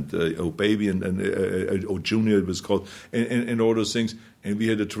Cop and Oh Baby and Oh Junior, it was called, and all those things. And we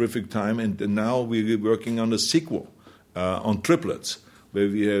had a terrific time. And now we're working on a sequel on Triplets, where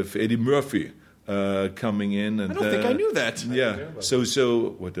we have Eddie Murphy coming in. And, I don't think I knew that. Yeah. That's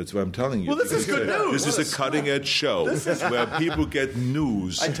what I'm telling you. Well, this is good news. This is a cutting-edge show where people get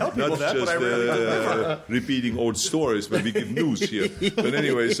news. I tell people not that, just but I really repeating old stories, but we give news here. But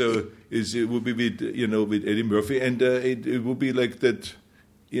anyway, so it will be with Eddie Murphy, and it will be like that.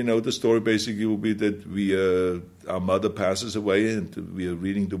 The story basically will be that our mother passes away, and we are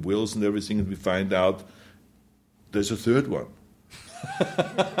reading the wills and everything, and we find out there's a third one.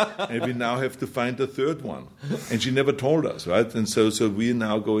 And we now have to find the third one, and she never told us, right? And so we are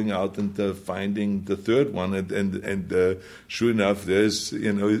now going out and finding the third one, and sure enough, there's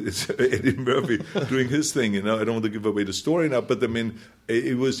it's Eddie Murphy doing his thing. I don't want to give away the story now, but I mean,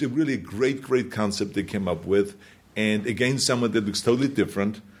 it was a really great concept they came up with, and again, someone that looks totally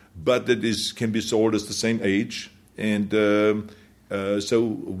different, but that can be sold as the same age, and so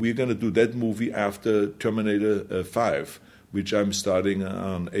we're going to do that movie after Terminator 5. Which I'm starting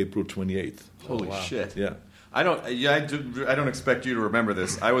on April 28th. Holy shit! Yeah. I don't expect you to remember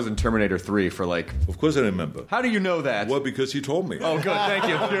this. I was in Terminator 3 for Of course I remember. How do you know that? Well, because he told me. Oh, good, thank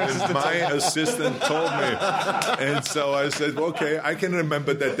you. My assistant told me. And so I said, okay, I can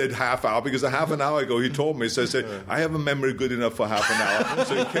remember that half hour, because a half an hour ago he told me. So I said, I have a memory good enough for half an hour.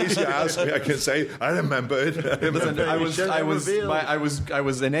 So in case you ask me, I can say, I remember it. Listen, I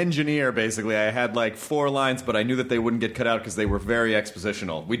was an engineer, basically. I had 4 lines, but I knew that they wouldn't get cut out because they were very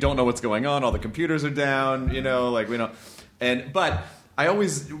expositional. We don't know what's going on. All the computers are down. We don't. But I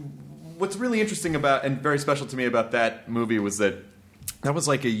always, what's really interesting about and very special to me about that movie was that was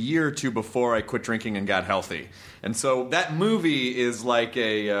like a year or two before I quit drinking and got healthy. And so that movie is like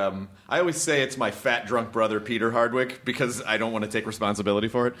I always say it's my fat drunk brother Peter Hardwick, because I don't want to take responsibility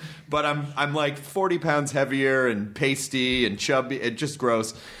for it. But I'm like 40 pounds heavier and pasty and chubby, just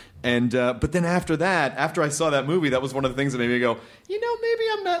gross. And but then after I saw that movie, that was one of the things that made me go, maybe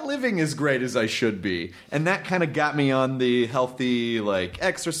I'm not living as great as I should be. And that kind of got me on the healthy,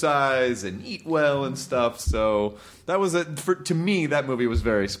 exercise and eat well and stuff. So that was to me, that movie was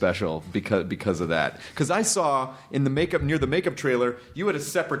very special because of that. Because I saw near the makeup trailer, you had a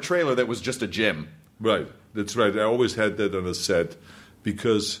separate trailer that was just a gym. Right, that's right. I always had that on a set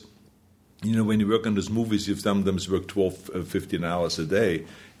because, when you work on these movies, you sometimes work 12, 15 hours a day.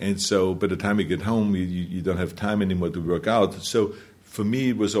 And so by the time you get home, you don't have time anymore to work out. So for me,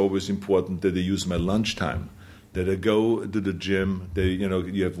 it was always important that I use my lunchtime, that I go to the gym.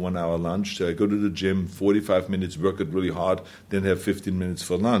 You have 1 hour lunch. So I go to the gym, 45 minutes, work it really hard, then have 15 minutes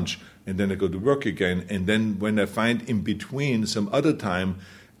for lunch. And then I go to work again. And then when I find in between some other time,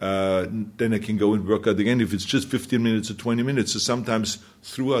 then I can go and work out again if it's just 15 minutes or 20 minutes. So sometimes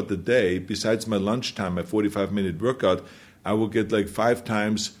throughout the day, besides my lunchtime, my 45-minute workout, I will get like 5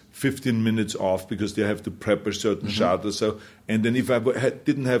 times 15 minutes off because they have to prep a certain shot or so. And then if I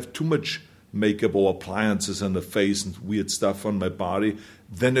didn't have too much makeup or appliances on the face and weird stuff on my body,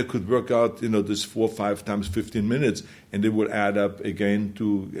 then I could work out, this 4 or 5 times 15 minutes, and it would add up again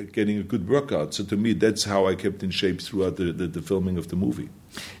to getting a good workout. So to me, that's how I kept in shape throughout the filming of the movie.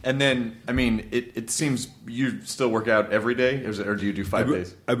 And then, I mean, it seems you still work out every day, or do you do 5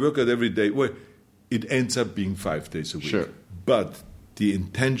 days? I work out every day. Well, it ends up being 5 days a week. Sure. But the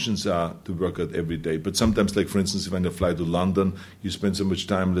intentions are to work out every day. But sometimes, like for instance, if I fly to London, you spend so much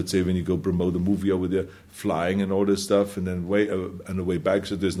time, let's say when you go promote a movie over there, flying and all this stuff, and then on the way back,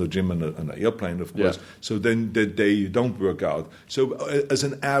 so there's no gym on an airplane, of course. Yeah. So then the day you don't work out. So as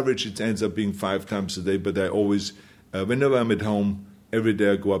an average, it ends up being 5 times a day. But I always, whenever I'm at home, every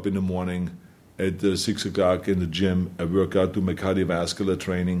day I go up in the morning at 6 o'clock in the gym. I work out, do my cardiovascular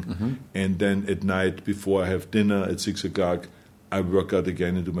training, and then at night before I have dinner at 6 o'clock, I work out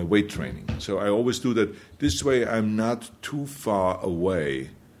again and do my weight training. So I always do that. This way I'm not too far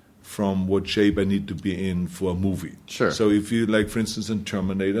away from what shape I need to be in for a movie. Sure. So if you, like for instance in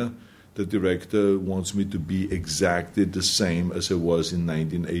Terminator, the director wants me to be exactly the same as I was in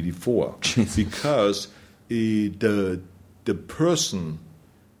 1984. Because the person,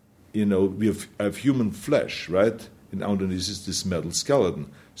 we have human flesh, right? And underneath is this metal skeleton.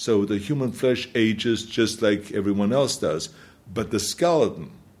 So the human flesh ages just like everyone else does. But the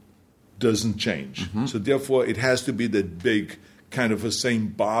skeleton doesn't change. So therefore, it has to be that big, kind of a same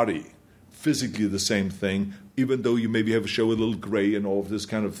body, physically the same thing, even though you maybe have a show a little gray and all of this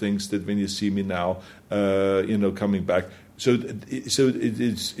kind of things that when you see me now, coming back. So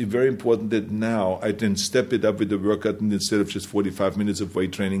it's very important that now I then step it up with the workout, and instead of just 45 minutes of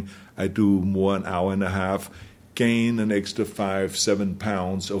weight training, I do more an hour and a half, gain an extra 5-7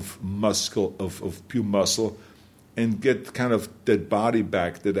 pounds of muscle, of pure muscle, and get kind of that body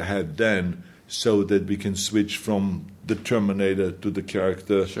back that I had then, so that we can switch from the Terminator to the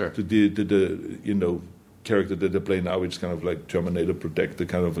character, to the character that I play now, which is kind of like Terminator Protector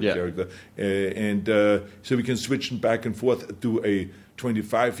kind of a character. And so we can switch back and forth to a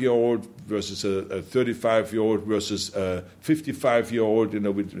 25-year-old versus a 35-year-old versus a 55-year-old,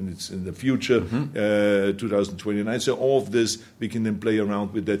 when it's in the future, 2029. So all of this, we can then play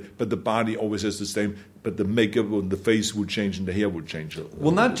around with that. But the body always has the same, but the makeup on the face would change and the hair would change.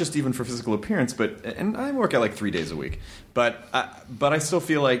 Well, not just even for physical appearance, and I work out like 3 days a week. But I still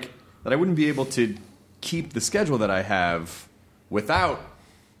feel like that I wouldn't be able to keep the schedule that I have without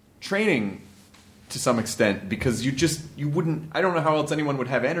training to some extent, because you wouldn't. I don't know how else anyone would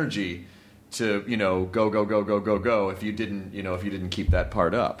have energy to go if you didn't keep that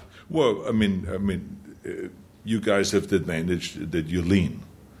part up. Well, I mean, you guys have the advantage that you're lean,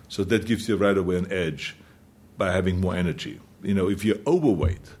 so that gives you right away an edge by having more energy. If you're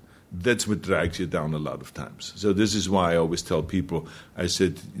overweight, that's what drags you down a lot of times. So this is why I always tell people, I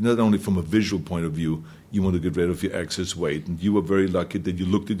said, not only from a visual point of view, you want to get rid of your excess weight. And you were very lucky that you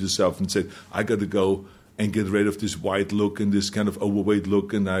looked at yourself and said, I got to go and get rid of this white look and this kind of overweight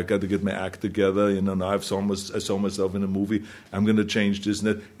look, and I got to get my act together. Now I saw myself in a movie. I'm going to change this and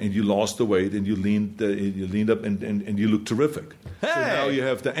that. And you lost the weight and you leaned up and you look terrific. Hey! So now you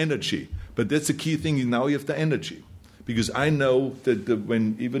have the energy. But that's the key thing. Now you have the energy. Because I know that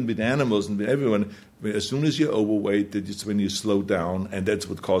when even with animals and with everyone, as soon as you're overweight, that's when you slow down, and that's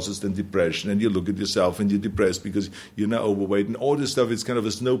what causes then depression. And you look at yourself and you're depressed because you're now overweight, and all this stuff is kind of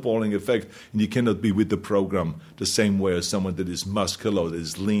a snowballing effect. And you cannot be with the program the same way as someone that is muscular, that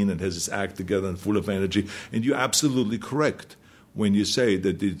is lean, and has his act together and full of energy. And you're absolutely correct when you say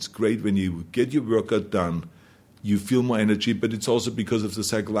that it's great when you get your workout done, you feel more energy, but it's also because of the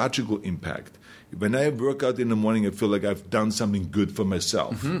psychological impact. When I work out in the morning, I feel like I've done something good for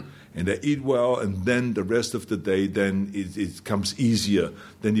myself. And I eat well, and then the rest of the day, then it comes easier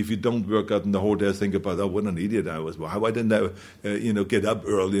than if you don't work out and the whole day think about, oh, what an idiot I was. Well, why didn't I, get up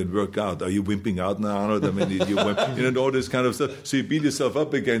early and work out? Are you wimping out now, Arnold? I mean, and all this kind of stuff. So you beat yourself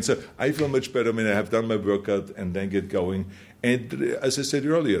up again. So I feel much better when I have done my workout and then get going. And as I said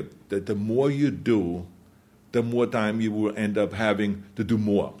earlier, that the more you do, the more time you will end up having to do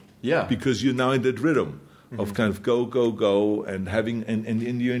more. Yeah. Because you're now in that rhythm of kind of go, and having,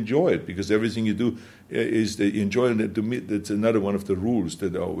 and you enjoy it, because everything you do is that you enjoy it. To me, that's another one of the rules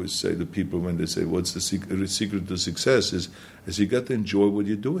that I always say to people when they say, what's the secret to success is you got to enjoy what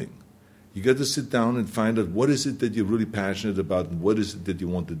you're doing. You got to sit down and find out what is it that you're really passionate about and what is it that you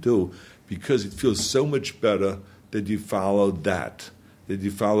want to do, because it feels so much better that you follow that that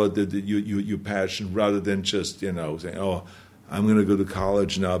you follow your passion rather than just, saying, oh, I'm going to go to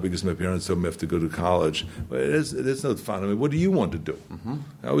college now because my parents told me I have to go to college. But it's not fun. I mean, what do you want to do? Mm-hmm.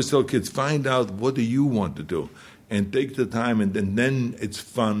 I always tell kids, find out what do you want to do and take the time, and then it's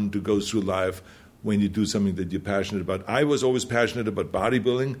fun to go through life when you do something that you're passionate about. I was always passionate about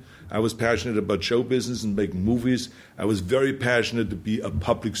bodybuilding. I was passionate about show business and making movies. I was very passionate to be a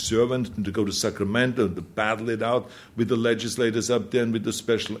public servant and to go to Sacramento and to battle it out with the legislators up there and with the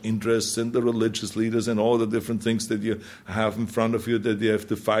special interests and the religious leaders and all the different things that you have in front of you that you have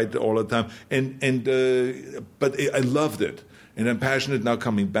to fight all the time. But I loved it. And I'm passionate now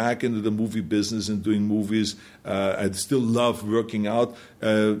coming back into the movie business and doing movies. I still love working out.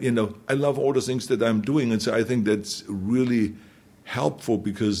 I love all the things that I'm doing. And so I think that's really helpful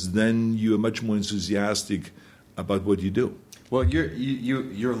because then you're much more enthusiastic about what you do. Well,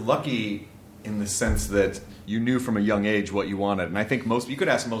 you're lucky in the sense that you knew from a young age what you wanted. And I think you could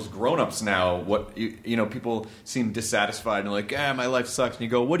ask most grown-ups now what, people seem dissatisfied and like, my life sucks. And you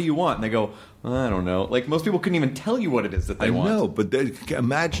go, what do you want? And they go, I don't know. Like most people couldn't even tell you what it is that they want. I know, but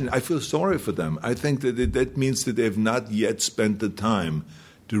imagine, I feel sorry for them. I think that means that they've not yet spent the time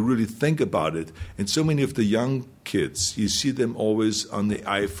to really think about it. And so many of the young kids, you see them always on the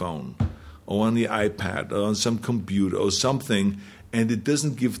iPhone or on the iPad or on some computer or something, and it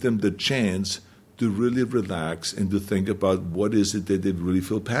doesn't give them the chance to really relax and to think about what is it that they really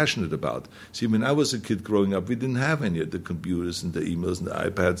feel passionate about. See, when I was a kid growing up, we didn't have any of the computers and the emails and the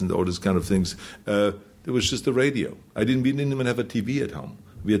iPads and all these kind of things. There was just the radio. We didn't even have a TV at home.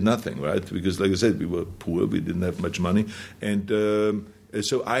 We had nothing, right? Because, like I said, we were poor. We didn't have much money. And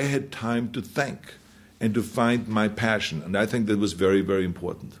so I had time to think and to find my passion. And I think that was very, very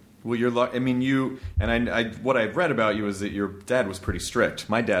important. Well, what I've read about you is that your dad was pretty strict.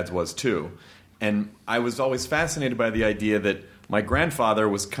 My dad's was too. And I was always fascinated by the idea that my grandfather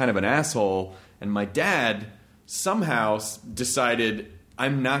was kind of an asshole, and my dad somehow decided,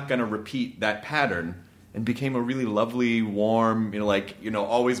 I'm not going to repeat that pattern, and became a really lovely, warm,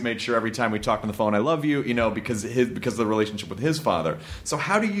 always made sure every time we talked on the phone, I love you, because of the relationship with his father. So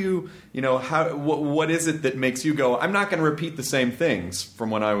how do you, what is it that makes you go, I'm not going to repeat the same things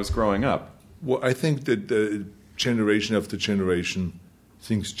from when I was growing up? Well, I think that generation after generation,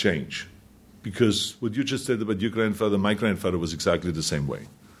 things change. Because what you just said about your grandfather, my grandfather was exactly the same way,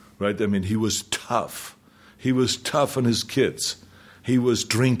 right? I mean, he was tough. He was tough on his kids. He was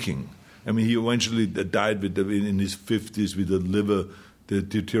drinking. I mean, he eventually died in his 50s with the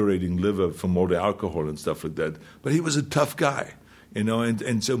deteriorating liver from all the alcohol and stuff like that. But he was a tough guy,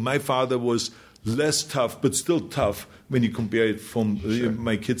 and so my father was less tough, but still tough when you compare it from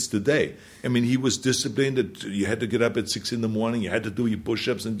my kids today. I mean, he was disciplined that you had to get up at 6 a.m, you had to do your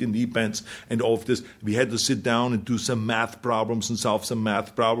push-ups and your knee bends and all of this. We had to sit down and do some math problems and solve some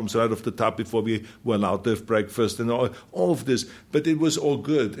math problems right off the top before we were allowed to have breakfast and all of this. But it was all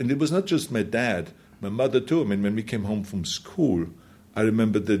good. And it was not just my dad, my mother too. I mean, when we came home from school, I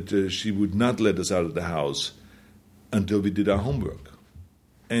remember that she would not let us out of the house until we did our homework.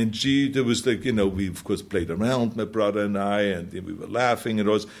 And there was we of course played around, my brother and I, and we were laughing and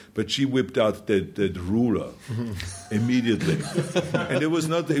all, but she whipped out that ruler immediately. And it was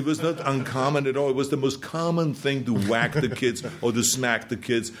not uncommon at all. It was the most common thing to whack the kids or to smack the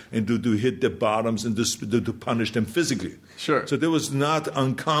kids and to hit their bottoms and to punish them physically. Sure. So that was not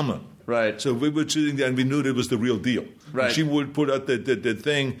uncommon. Right. So we were shooting there, and we knew that it was the real deal. Right. And she would put out the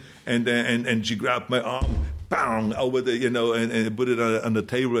thing, and she grabbed my arm, bang, over the, and put it on the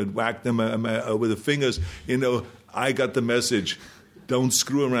table and whacked them with the fingers. I got the message. Don't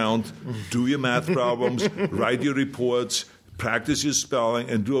screw around. Do your math problems. Write your reports. Practice your spelling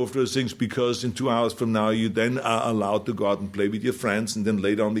and do all of those things, because in 2 hours from now you then are allowed to go out and play with your friends, and then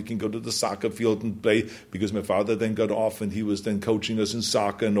later on we can go to the soccer field and play, because my father then got off and he was then coaching us in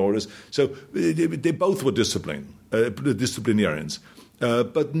soccer and all this. So they both were disciplinarians,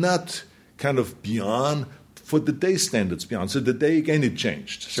 but not kind of beyond, for the day standards beyond. So the day, again, it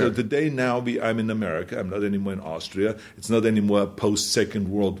changed. Sure. So the day now, I'm in America. I'm not anymore in Austria. It's not anymore post-Second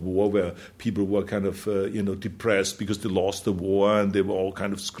World War, where people were kind of, depressed because they lost the war and they were all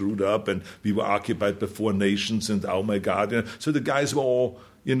kind of screwed up, and we were occupied by 4 nations, and oh my God. So the guys were all,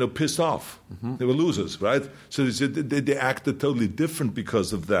 pissed off. Mm-hmm. They were losers, right? So they acted totally different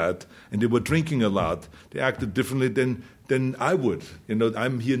because of that, and they were drinking a lot. They acted differently than I would.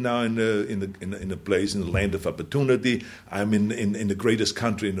 I'm here now in a place, in the land of opportunity. I'm in the greatest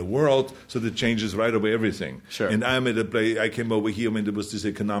country in the world, so that changes right away everything. Sure. And I'm at a place, I came over here when there was this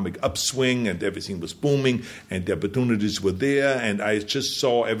economic upswing and everything was booming and the opportunities were there, and I just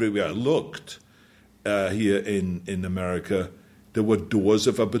saw everywhere I looked here in America there were doors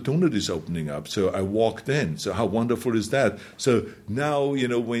of opportunities opening up. So I walked in. So how wonderful is that? So now,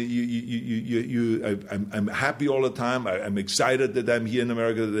 when I'm happy all the time. I'm excited that I'm here in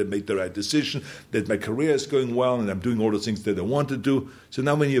America, that I made the right decision, that my career is going well, and I'm doing all the things that I want to do. So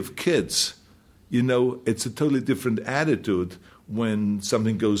now when you have kids, it's a totally different attitude. When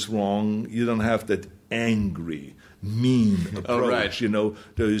something goes wrong, you don't have that angry, mean approach. Oh, right.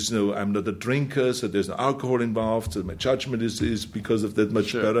 There is no, I'm not a drinker, so there's no alcohol involved, so my judgment is because of that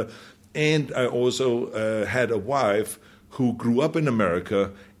much better. And I also had a wife who grew up in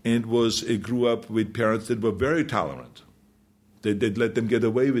America and grew up with parents that were very tolerant. They'd let them get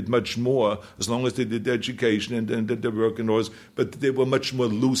away with much more as long as they did their education and did their work and all. But they were much more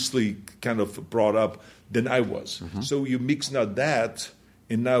loosely kind of brought up than I was. Mm-hmm. So you mix now that,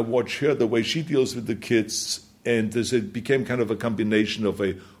 and now watch her, the way she deals with the kids, and it became kind of a combination of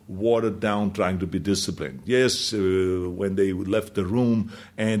a watered down trying to be disciplined. Yes, when they left the room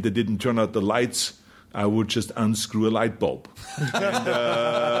and they didn't turn out the lights, I would just unscrew a light bulb. And by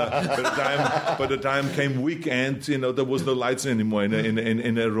the time came weekend, there was no lights anymore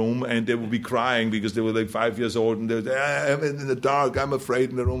in a room, and they would be crying because they were like 5 years old, and they would say, I'm in the dark, I'm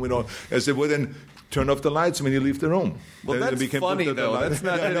afraid in the room. I said, well, then turn off the lights when you leave the room. Well, that's funny, though. That's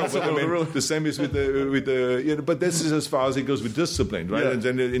not the same is with the but this is as far as it goes with discipline, right? Yeah. And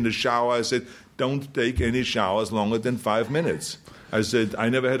then in the shower, I said, don't take any showers longer than 5 minutes. I said, I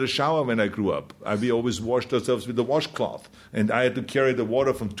never had a shower when I grew up. We always washed ourselves with a washcloth. And I had to carry the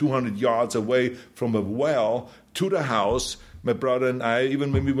water from 200 yards away from a well to the house. My brother and I,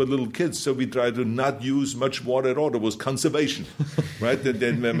 even when we were little kids, so we tried to not use much water at all. There was conservation, right?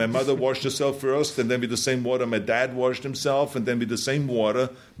 Then my mother washed herself first, and then with the same water, my dad washed himself, and then with the same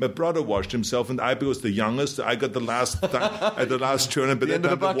water, my brother washed himself, and I was the youngest. I got the last at the last turn, but then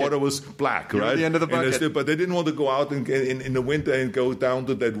the water was black, right? At the end of the bucket. But they didn't want to go out in the winter and go down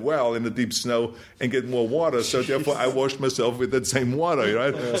to that well in the deep snow and get more water. So therefore, I washed myself with that same water,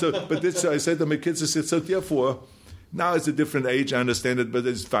 right? Yeah. I said to my kids, I said, so therefore, now it's a different age, I understand it, but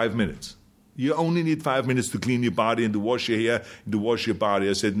it's 5 minutes. You only need 5 minutes to clean your body and to wash your hair and to wash your body.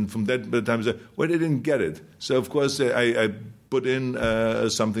 I said, and from that time, I said, well, they didn't get it. So, of course, I put in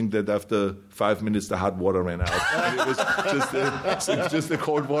something that after 5 minutes, the hot water ran out. And it was just the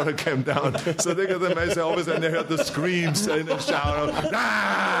cold water came down. So they got the mess always, and they heard the screams in the shower.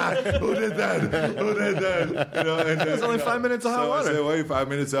 Who did that? Who did that? It was only 5 minutes of hot water. I said, wait, 5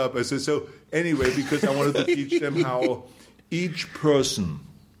 minutes up. I said, so anyway, because I wanted to teach them how each person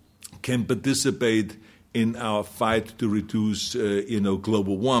can participate in our fight to reduce,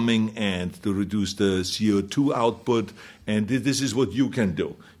 global warming and to reduce the CO2 output. And this is what you can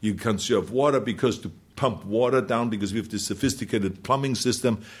do. You conserve water because to pump water down, because we have this sophisticated plumbing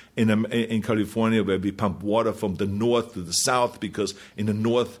system in California where we pump water from the north to the south, because in the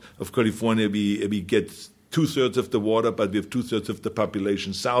north of California we get 2/3 of the water, but we have 2/3 of the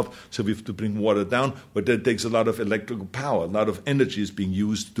population south, so we have to bring water down. But that takes a lot of electrical power, a lot of energy is being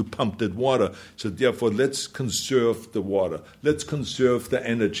used to pump that water. So therefore, let's conserve the water. Let's conserve the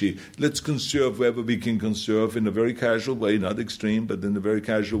energy. Let's conserve wherever we can conserve in a very casual way, not extreme, but in a very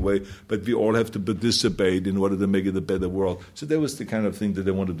casual way. But we all have to participate in order to make it a better world. So that was the kind of thing that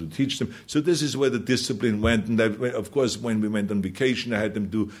I wanted to teach them. So this is where the discipline went. And of course, when we went on vacation, I had them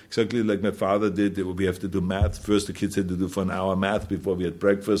do exactly like my father did. We have to do math. First, the kids had to do for an hour math before we had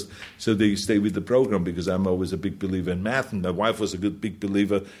breakfast. So they stay with the program because I'm always a big believer in math. And my wife was a big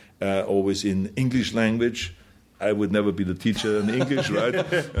believer always in English language. I would never be the teacher in English, right?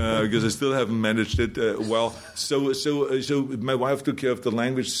 Because I still haven't managed it well. So my wife took care of the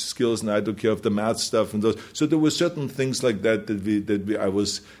language skills, and I took care of the math stuff and those. So there were certain things like that I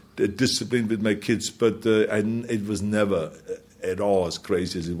was disciplined with my kids, but it was never at all as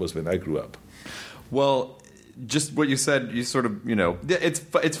crazy as it was when I grew up. Well, just what you said, you sort of,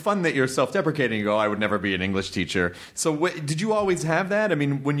 it's fun that you're self-deprecating. You go, I would never be an English teacher. So did you always have that? I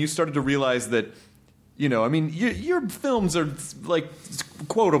mean, when you started to realize that, your films are, like,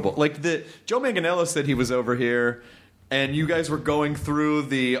 quotable. Like, Joe Manganiello said he was over here, and you guys were going through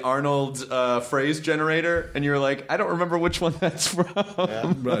the Arnold phrase generator, and you were like, I don't remember which one that's from.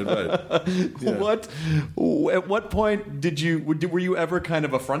 Yeah, right. Yeah. At what point were you ever kind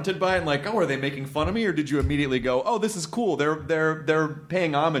of affronted by it, and like, oh, are they making fun of me, or did you immediately go, oh, this is cool? They're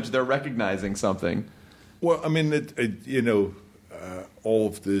paying homage. They're recognizing something. Well, I mean, all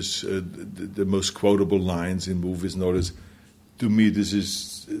of this, the most quotable lines in movies and all this, to me,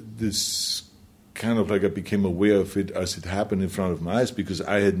 this kind of like I became aware of it as it happened in front of my eyes, because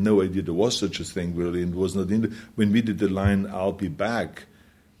I had no idea there was such a thing really, and was not when we did the line "I'll be back."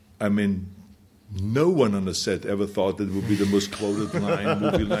 I mean, No one on the set ever thought that it would be the most quoted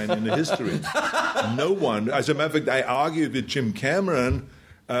movie line in the history. No one. As a matter of fact, I argued with Jim Cameron,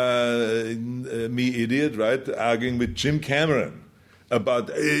 me idiot, right? Arguing with Jim Cameron about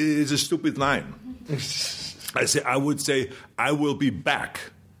it's a stupid line. I would say, I will be back.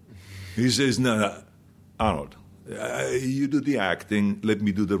 He says, no, Arnold, you do the acting, let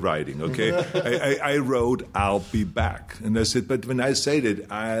me do the writing, okay? I wrote, I'll be back. And I said, but when I say that,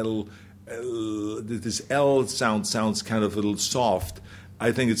 this L sounds kind of a little soft.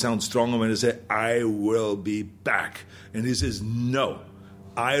 I think it sounds stronger when I say, I will be back. And he says, no.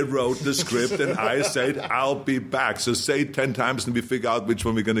 I wrote the script and I said, I'll be back. So say it 10 times and we figure out which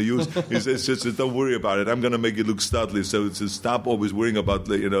one we're going to use. He says, just don't worry about it. I'm going to make it look studly. So stop always worrying about,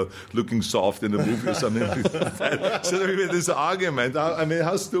 looking soft in the movie or something like that. So we had this argument. I mean,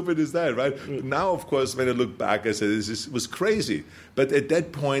 how stupid is that, right? Now, of course, when I look back, I said, this was crazy. But at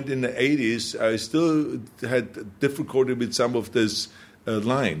that point in the 80s, I still had difficulty with some of these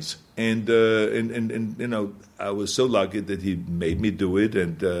lines. And I was so lucky that he made me do it,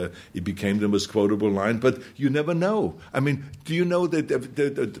 and it became the most quotable line. But you never know. I mean, do you know that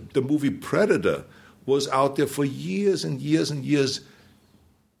the movie Predator was out there for years and years and years,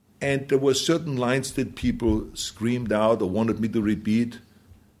 and there were certain lines that people screamed out or wanted me to repeat.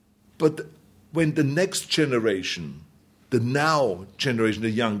 But when the next generation, the now generation,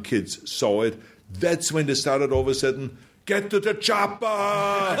 the young kids saw it, that's when they started all of a sudden, get to the chopper!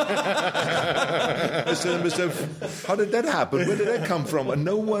 I said to myself, how did that happen? Where did that come from? And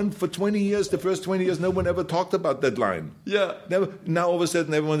no one, for 20 years, the first 20 years, no one ever talked about that line. Yeah. Never. Now all of a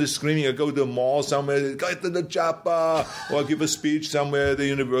sudden everyone is screaming. I go to a mall somewhere, get to the chopper! Or I give a speech somewhere at the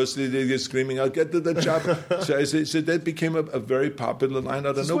university, they're screaming, I'll get to the chopper. So I said, so that became a very popular line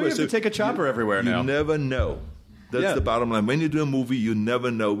out of nowhere. You have to take a chopper everywhere now. You never know. That's the bottom line. When you do a movie, you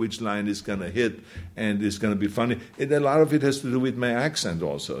never know which line is going to hit and it's going to be funny. And a lot of it has to do with my accent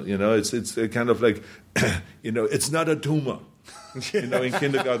also. It's kind of like, it's not a tumor. In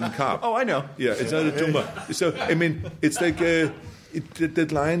Kindergarten Cop. Oh, I know. Yeah, it's not a tumor. So, I mean, it's like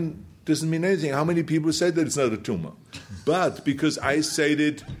that line doesn't mean anything. How many people say that it's not a tumor? But because I said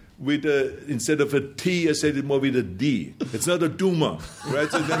it with instead of a T, I said it more with a D. It's not a tumor, right?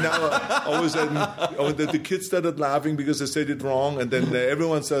 So then now, all of a sudden, the kids started laughing because I said it wrong, and then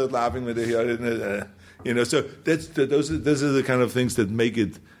everyone started laughing when they heard it. So those are the kind of things that make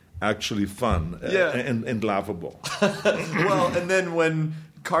it actually fun and laughable. Well, and then when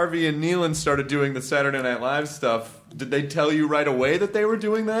Carvey and Nealon started doing the Saturday Night Live stuff, did they tell you right away that they were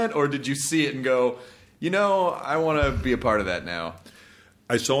doing that, or did you see it and go, I want to be a part of that now?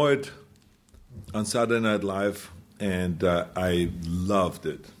 I saw it on Saturday Night Live, and I loved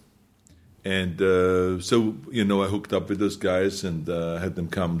it. And so, I hooked up with those guys and had them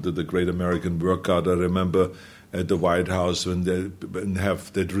come to the Great American Workout. I remember at the White House when they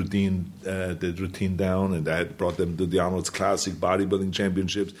have that routine down, and I had brought them to the Arnold's Classic Bodybuilding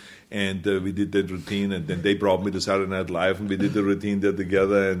Championships, and we did that routine, and then they brought me to Saturday Night Live, and we did the routine there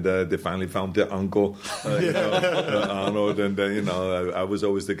together, and they finally found their uncle, Arnold, and I was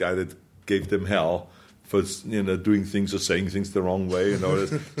always the guy that gave them hell for doing things or saying things the wrong way,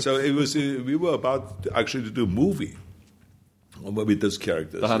 So it was we were about actually to do a movie with those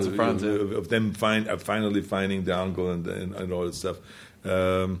characters, the Hans and Franz, of them finally finding the uncle and all that stuff.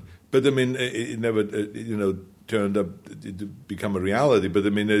 But I mean, it never turned up to become a reality. But I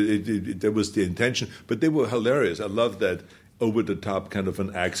mean, that was the intention. But they were hilarious. I loved that over-the-top kind of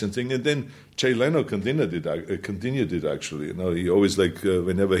an accent thing. And then Jay Leno continued it, actually. He always,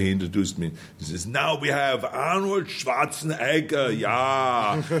 whenever he introduced me, he says, now we have Arnold Schwarzenegger,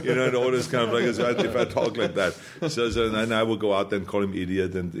 and all this kind of if I talk like that. So and I will go out there and call him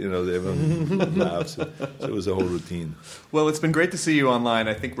idiot, and, everyone laughs. So it was a whole routine. Well, it's been great to see you online.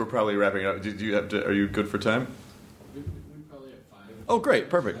 I think we're probably wrapping up. Are you good for time? We probably have 5. Oh, great.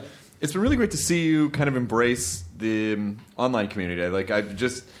 Perfect. It's been really great to see you kind of embrace the online community.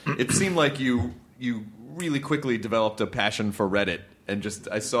 It seemed like you really quickly developed a passion for Reddit, and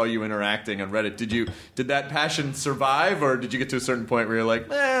I saw you interacting on Reddit. Did that passion survive, or did you get to a certain point where you're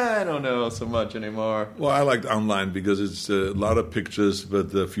like, I don't know so much anymore? Well, I liked online because it's a lot of pictures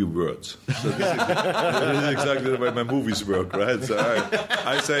but a few words. So this is exactly the way my movies work, right? So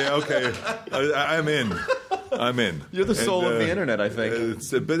I say, okay, I'm in. You're the soul of the internet, I think.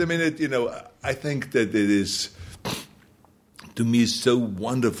 But I mean, I think that it is, to me, so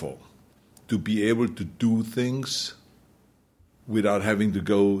wonderful to be able to do things without having to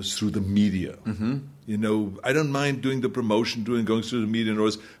go through the media. Mm-hmm. I don't mind doing the promotion, going through the media and all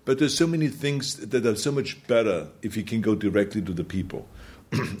this, but there's so many things that are so much better if you can go directly to the people.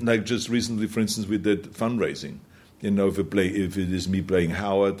 like just recently, for instance, we did fundraising. If it is me playing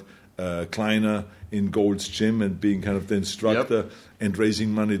Howard Kleiner in Gold's Gym and being kind of the instructor and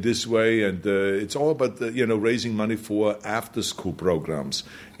raising money this way, and it's all about raising money for after-school programs,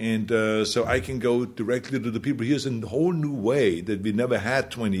 and so I can go directly to the people. Here's a whole new way that we never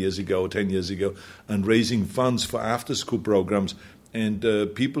had 20 years ago, 10 years ago, and raising funds for after-school programs. And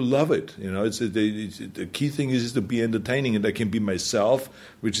people love it. The key thing is to be entertaining, and I can be myself,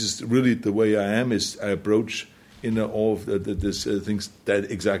 which is really the way I am. Is I approach all of these things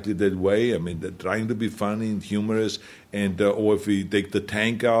exactly that way. I mean, trying to be funny and humorous, and or if we take the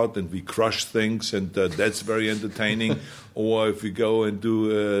tank out and we crush things, and that's very entertaining. Or if we go and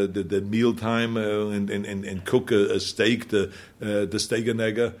do the mealtime and cook a steak, the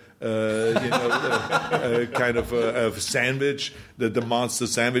Stegenegger, kind of a sandwich, the monster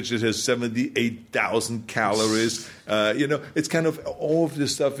sandwich that has 78,000 calories. It's kind of all of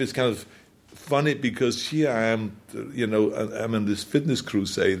this stuff is kind of funny because here I am, I'm on this fitness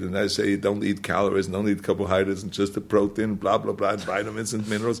crusade, and I say don't eat calories, don't eat carbohydrates, and just the protein, blah, blah, blah, and vitamins and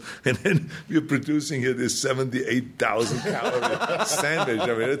minerals. And then we're producing here this 78,000 calorie sandwich.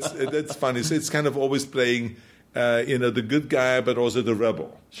 I mean, that's funny. So it's kind of always playing, the good guy, but also the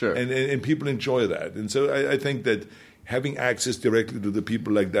rebel. Sure. And people enjoy that. And so I think that having access directly to the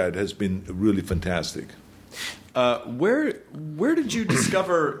people like that has been really fantastic. Where did you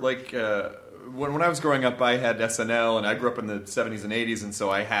discover, when I was growing up, I had SNL, and I grew up in the 70s and 80s, and so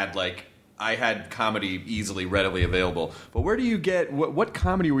I had comedy easily, readily available. But where do you get what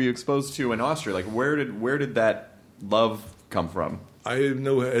comedy were you exposed to in Austria? Like, where did that love come from? I had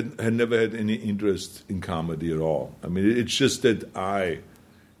never had any interest in comedy at all. I mean, it's just that I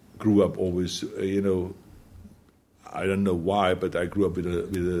grew up always, I don't know why, but I grew up with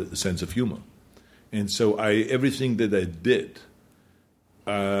a sense of humor, and so everything that I did.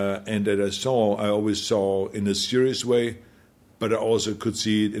 And that I always saw in a serious way, but I also could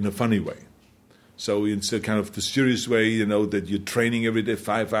see it in a funny way. So it's kind of the serious way, that you're training every day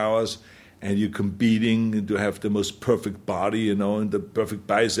 5 hours, and you're competing to have the most perfect body, and the perfect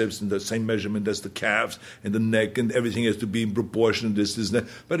biceps, and the same measurement as the calves, and the neck, and everything has to be in proportion, this, and that.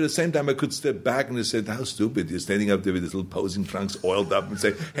 But at the same time, I could step back and say, how stupid, you're standing up there with these little posing trunks oiled up and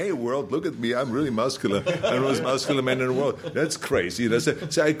say, hey, world, look at me, I'm really muscular. I'm the most muscular man in the world. That's crazy.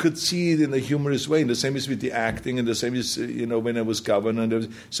 So I could see it in a humorous way, and the same is with the acting, and the same is, when I was governor and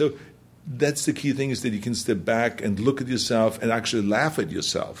everything. So that's the key thing, is that you can step back and look at yourself and actually laugh at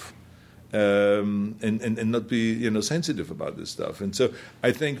yourself. And not be sensitive about this stuff, and so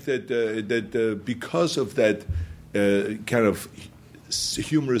I think that because of that kind of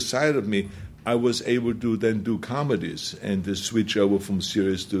humorous side of me, I was able to then do comedies and to switch over from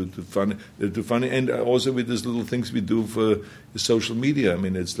serious to funny, and also with these little things we do for social media. I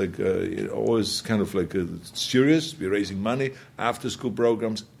mean, it's like always kind of like serious. We're raising money, after-school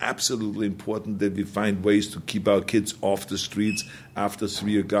programs. Absolutely important that we find ways to keep our kids off the streets after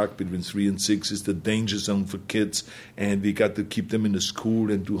 3 o'clock. Between 3 and 6 is the danger zone for kids, and we got to keep them in the school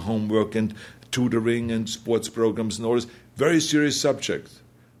and do homework and tutoring and sports programs and all this. Very serious subject,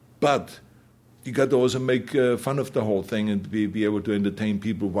 but you got to also make fun of the whole thing and be able to entertain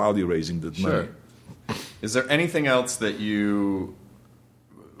people while you're raising that money. Is there anything else that you...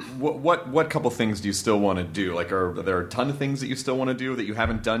 What couple things do you still want to do? Like, are there a ton of things that you still want to do that you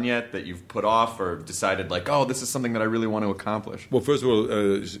haven't done yet, that you've put off or decided, like, oh, this is something that I really want to accomplish? Well, first of all,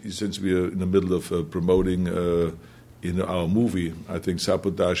 since we are in the middle of promoting our movie, I think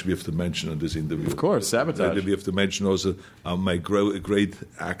Sabotage we have to mention in this interview. Of course, Sabotage. We have to mention also my great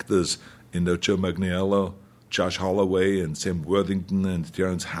actors, Joe Manganiello, Josh Holloway, and Sam Worthington, and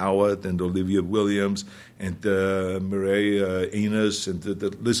Terrence Howard, and Olivia Williams, and Mireille Enos, and the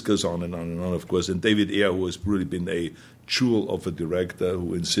list goes on and on and on, of course. And David Ayer, who has really been a jewel of a director,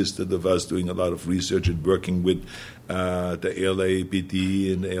 who insisted of us doing a lot of research and working with the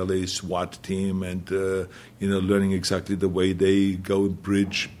LAPD and the LA SWAT team, and learning exactly the way they go and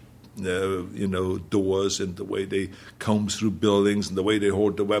bridge doors, and the way they comb through buildings, and the way they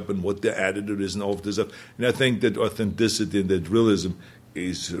hold the weapon, what their attitude is, and all of this stuff. And I think that authenticity and that realism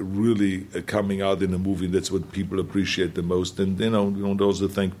is really coming out in the movie. That's what people appreciate the most. And we want to also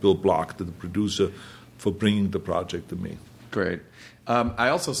thank Bill Block, the producer, for bringing the project to me. Great. I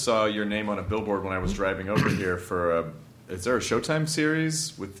also saw your name on a billboard when I was driving over here for is there a Showtime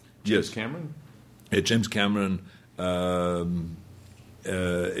series with James Cameron? Yeah, James Cameron.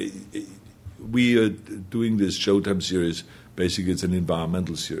 We are doing this Showtime series. Basically, it's an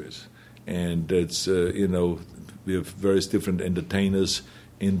environmental series, and it's we have various different entertainers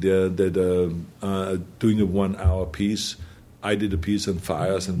in there that are doing a 1 hour piece I did a piece on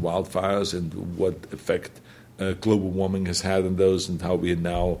fires and wildfires and what effect global warming has had on those, and how we are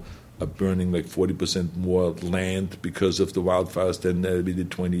now burning like 40% more land because of the wildfires than we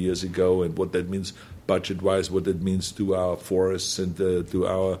did 20 years ago, and what that means budget-wise, what that means to our forests and to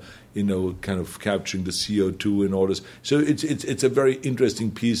our, kind of capturing the CO2 and all this. So it's a very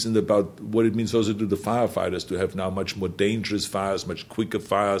interesting piece, and about what it means also to the firefighters to have now much more dangerous fires, much quicker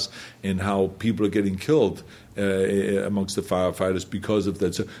fires, and how people are getting killed amongst the firefighters because of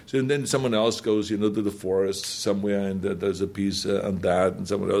that. So and then someone else goes, to the forest somewhere, and there's a piece on that, and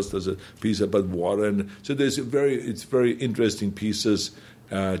someone else does a piece about water, and so it's very interesting pieces.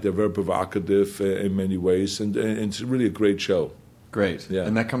 They're very provocative in many ways, and it's really a great show. Great. Yeah.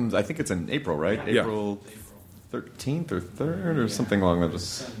 And that comes, I think it's in April, right? Yeah. April 13th or 3rd or something along those.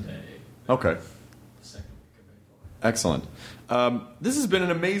 Sunday. Okay. Second week of April. Excellent. This has been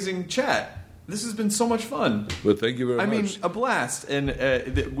an amazing chat. This has been so much fun. Well, thank you very much. I mean, a blast. And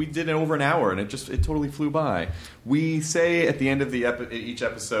we did it over an hour, and it totally flew by. We say at the end of each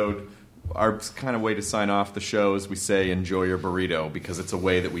episode, our kind of way to sign off the show is we say, enjoy your burrito, because it's a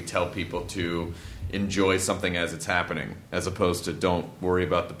way that we tell people to enjoy something as it's happening, as opposed to don't worry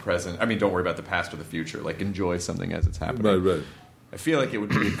about the present. I mean, don't worry about the past or the future. Like, enjoy something as it's happening. Right. I feel like it would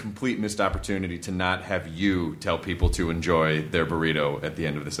be a complete missed opportunity to not have you tell people to enjoy their burrito at the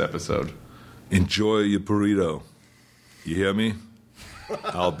end of this episode. Enjoy your burrito. You hear me?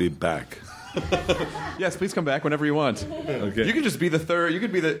 I'll be back. Yes, please come back whenever you want. Okay. You could just be the third. You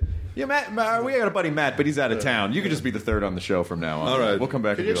could be the... Yeah, Matt, we got a buddy Matt, but he's out of town. You could just be the third on the show from now on. All right. We'll come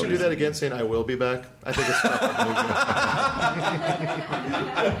back. Could you actually do that again, saying, I will be back? I think it's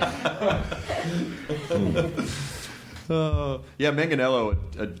yeah, Manganello,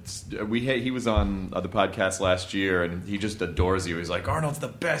 he was on the podcast last year, and he just adores you. He's like, Arnold's the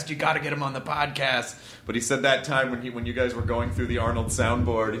best. You got to get him on the podcast. But he said that time when you guys were going through the Arnold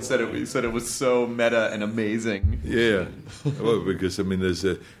soundboard, he said it was so meta and amazing. Yeah, well, because I mean,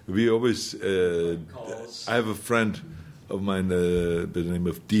 we always. I have a friend of mine by the name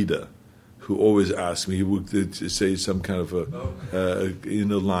of Dieter, who always asks me. He would say some kind of a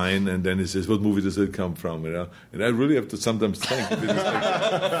line, and then he says, "What movie does it come from?" And I really have to sometimes think it's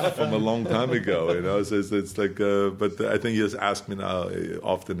like from a long time ago. So it's like, but I think he has asked me now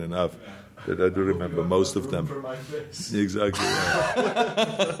often enough that I do remember most of them. Exactly.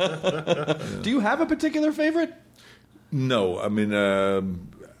 Yeah. Do you have a particular favorite? No, I mean.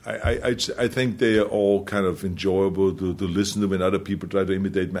 I think they are all kind of enjoyable to listen to when other people try to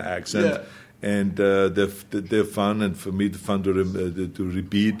imitate my accent, and they're fun, and for me, it's fun to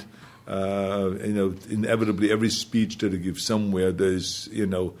repeat. Inevitably, every speech that I give somewhere, there's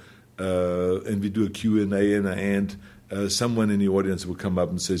and we do a Q&A in the end. Someone in the audience will come up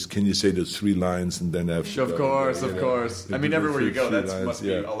and says, "Can you say those 3 lines?" And then Of course. I mean, everywhere you go, that must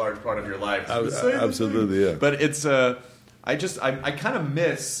be a large part of your life. Absolutely, yeah. But it's I kind of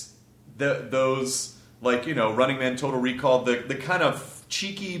miss those, like, Running Man, Total Recall, the kind of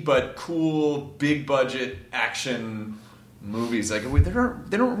cheeky but cool big budget action movies. Like, they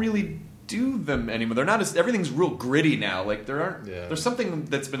don't really do them anymore. They're not as, everything's real gritty now. Like, there's something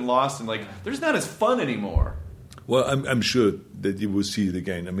that's been lost, and like they're just not as fun anymore. Well, I'm sure that you will see it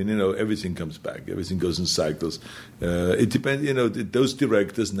again. I mean, everything comes back. Everything goes in cycles. It depends. Those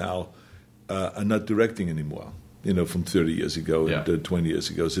directors now are not directing anymore. From 30 years ago and 20 years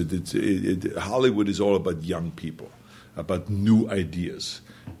ago. So Hollywood is all about young people, about new ideas.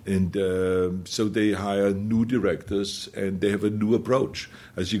 And so they hire new directors, and they have a new approach.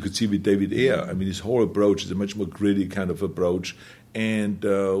 As you could see with David Ayer, I mean, his whole approach is a much more gritty kind of approach, and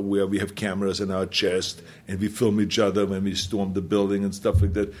where we have cameras in our chest, and we film each other when we storm the building and stuff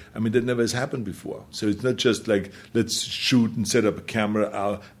like that. I mean, that never has happened before. So it's not just like, let's shoot and set up a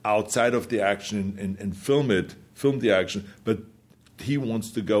camera outside of the action and film the action, but he wants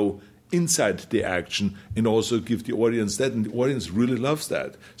to go inside the action and also give the audience that, and the audience really loves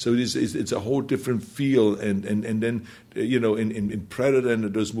that. So it's a whole different feel, and then in Predator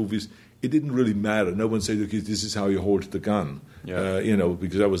and those movies, it didn't really matter. No one said, okay, this is how you hold the gun.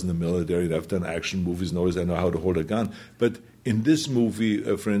 Because I was in the military and I've done action movies and always I know how to hold a gun. But in this movie,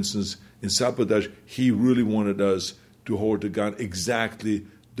 for instance, in Sabotage, he really wanted us to hold the gun exactly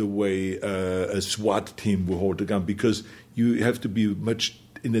the way a SWAT team will hold the gun, because you have to be much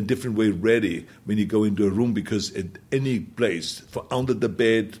in a different way ready when you go into a room, because at any place, for under the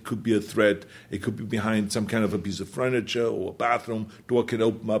bed could be a threat, it could be behind some kind of a piece of furniture or a bathroom, door can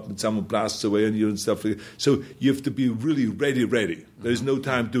open up and someone blasts away on you and stuff like that. So you have to be really ready. There's no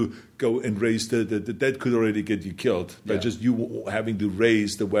time to go and raise that could already get you killed by just you having to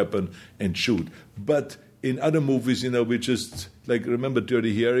raise the weapon and shoot. But in other movies, we just, like, remember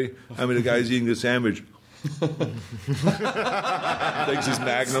Dirty Harry? I mean, the guy's eating the sandwich. Takes his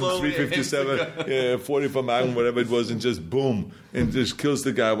Magnum, 357, 44 Magnum, whatever it was, and just boom, and just kills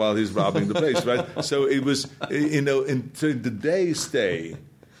the guy while he's robbing the place, right? So it was, in today's day,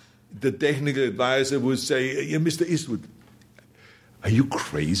 the technical advisor would say, Mr. Eastwood, are you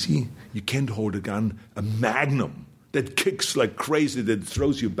crazy? You can't hold a gun, a Magnum that kicks like crazy, that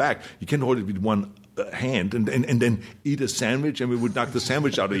throws you back. You can't hold it with one hand and then eat a sandwich, and we would knock the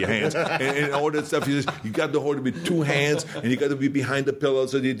sandwich out of your hands and all that stuff. You got to hold it with two hands, and you got to be behind the pillow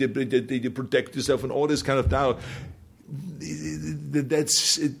so you protect yourself and all this kind of stuff.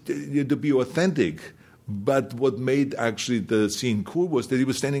 That's to be authentic. But what made actually the scene cool was that he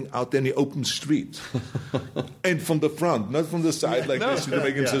was standing out there in the open street. And from the front, not from the side this to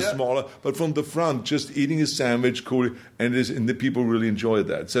make him so smaller, but from the front, just eating his sandwich cool, and the people really enjoyed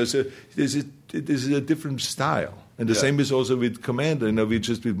that. So there's a different style. And the same is also with Commander. We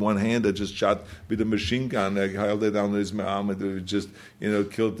just with one hand, I just shot with a machine gun. I held it down his arm, and we just,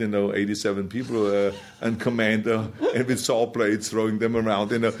 killed, 87 people. And Commander, and with saw blades, throwing them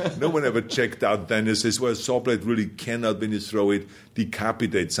around. No one ever checked out then and says, well, a saw blade really cannot, when you throw it,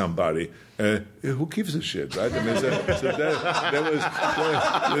 decapitate somebody. Who gives a shit, right? I mean,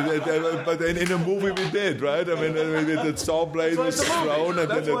 but then in a movie we did, right? I mean, the saw blade was thrown, and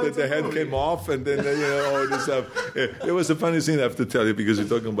then the head came off, and then all this stuff. It was a funny scene, I have to tell you, because you're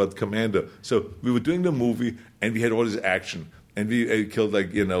talking about Commander. So we were doing the movie, and we had all this action. And we killed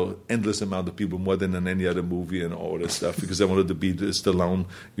endless amount of people, more than in any other movie and all that stuff. Because I wanted to beat Stallone,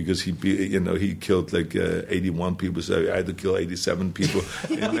 because he killed 81 people, so I had to kill 87 people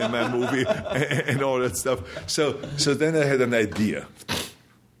in my movie and all that stuff. So then I had an idea.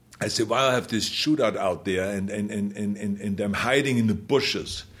 I said, well, I have this shootout out there, and I'm hiding in the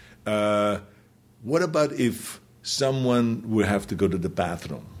bushes. What about if someone would have to go to the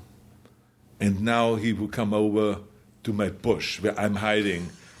bathroom, and now he will come over to my bush where I'm hiding,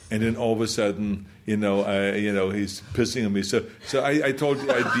 and then all of a sudden, he's pissing on me. So I told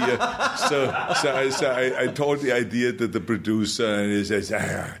the idea. I told the idea to the producer, and he says,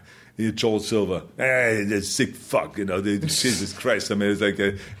 Joel Silver, that sick fuck, Jesus Christ. I mean, it's like,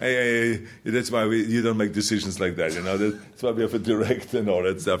 hey, that's why you don't make decisions like that, That's why we have a director and all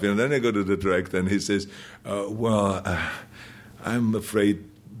that stuff. Then I go to the director, and he says, I'm afraid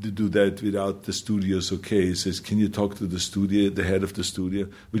to do that without the studio's okay. He says, can you talk to the head of the studio,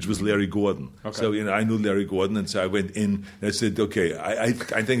 which was Larry Gordon. Okay. So, I knew Larry Gordon, and so I went in, and I said, okay, I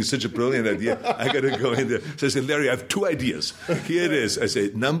think it's such a brilliant idea. I got to go in there. So I said, Larry, I have two ideas. Here it is. I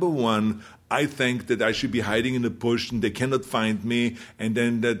said, number one, I think that I should be hiding in the bush, and they cannot find me, and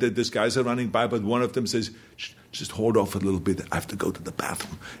then these guys are running by, but one of them says, just hold off a little bit. I have to go to the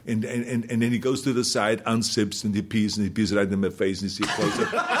bathroom. And then he goes to the side, unzips, and he pees right in my face, and you see a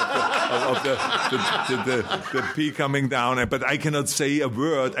close-up of the pee coming down. But I cannot say a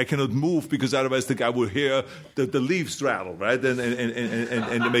word. I cannot move, because otherwise the guy will hear the leaves rattle, right,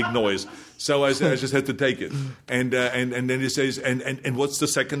 and make noise. So I just had to take it. And then he says, and what's the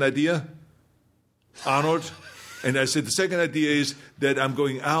second idea, Arnold? And I said, the second idea is that I'm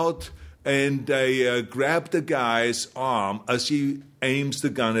going out, and I grab the guy's arm as he aims the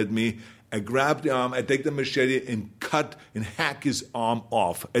gun at me. I grab the arm, I take the machete and cut and hack his arm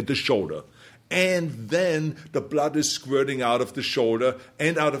off at the shoulder. And then the blood is squirting out of the shoulder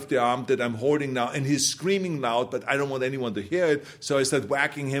and out of the arm that I'm holding now. And he's screaming loud, but I don't want anyone to hear it. So I start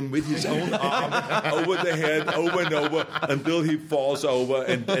whacking him with his own arm over the head, over and over, until he falls over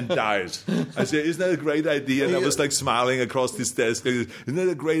and dies. I said, isn't that a great idea? And I was smiling across his desk. Isn't that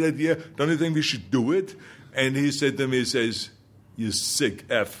a great idea? Don't you think we should do it? And he said to me, he says, you sick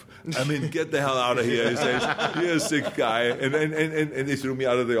F. I mean, get the hell out of here. He says, you're a sick guy. And he threw me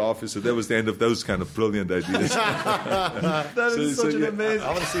out of the office. So that was the end of those kind of brilliant ideas. That is such an amazing... I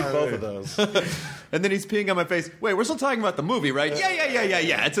want to see both of those. And then he's peeing on my face. Wait, we're still talking about the movie, right?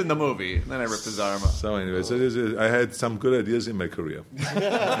 Yeah. It's in the movie. And then I ripped his arm off. So anyway, I had some good ideas in my career.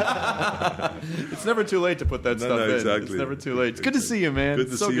 It's never too late to put that stuff in. Exactly. It's never too late. It's good to see you, man. Good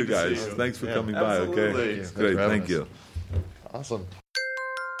to see you guys. Thanks for coming by, okay? Absolutely. Great, thank you. Awesome.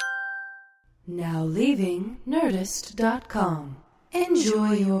 Now leaving Nerdist.com.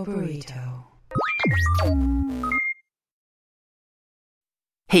 Enjoy your burrito.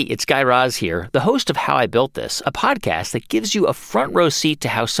 Hey, it's Guy Raz here, the host of How I Built This, a podcast that gives you a front row seat to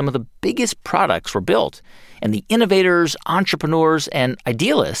how some of the biggest products were built and the innovators, entrepreneurs, and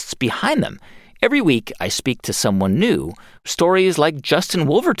idealists behind them. Every week, I speak to someone new. Stories like Justin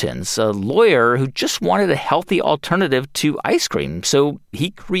Wolverton's, a lawyer who just wanted a healthy alternative to ice cream, so he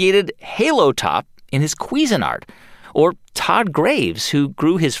created Halo Top in his Cuisinart. Or Todd Graves, who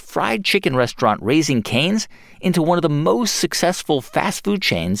grew his fried chicken restaurant Raising Cane's into one of the most successful fast food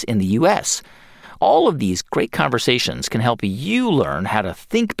chains in the U.S. All of these great conversations can help you learn how to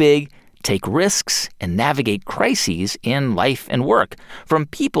think big, take risks, and navigate crises in life and work from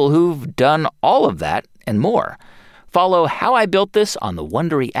people who've done all of that and more. Follow How I Built This on the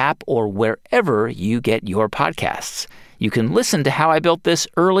Wondery app or wherever you get your podcasts. You can listen to How I Built This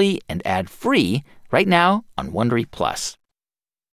early and ad-free right now on Wondery Plus.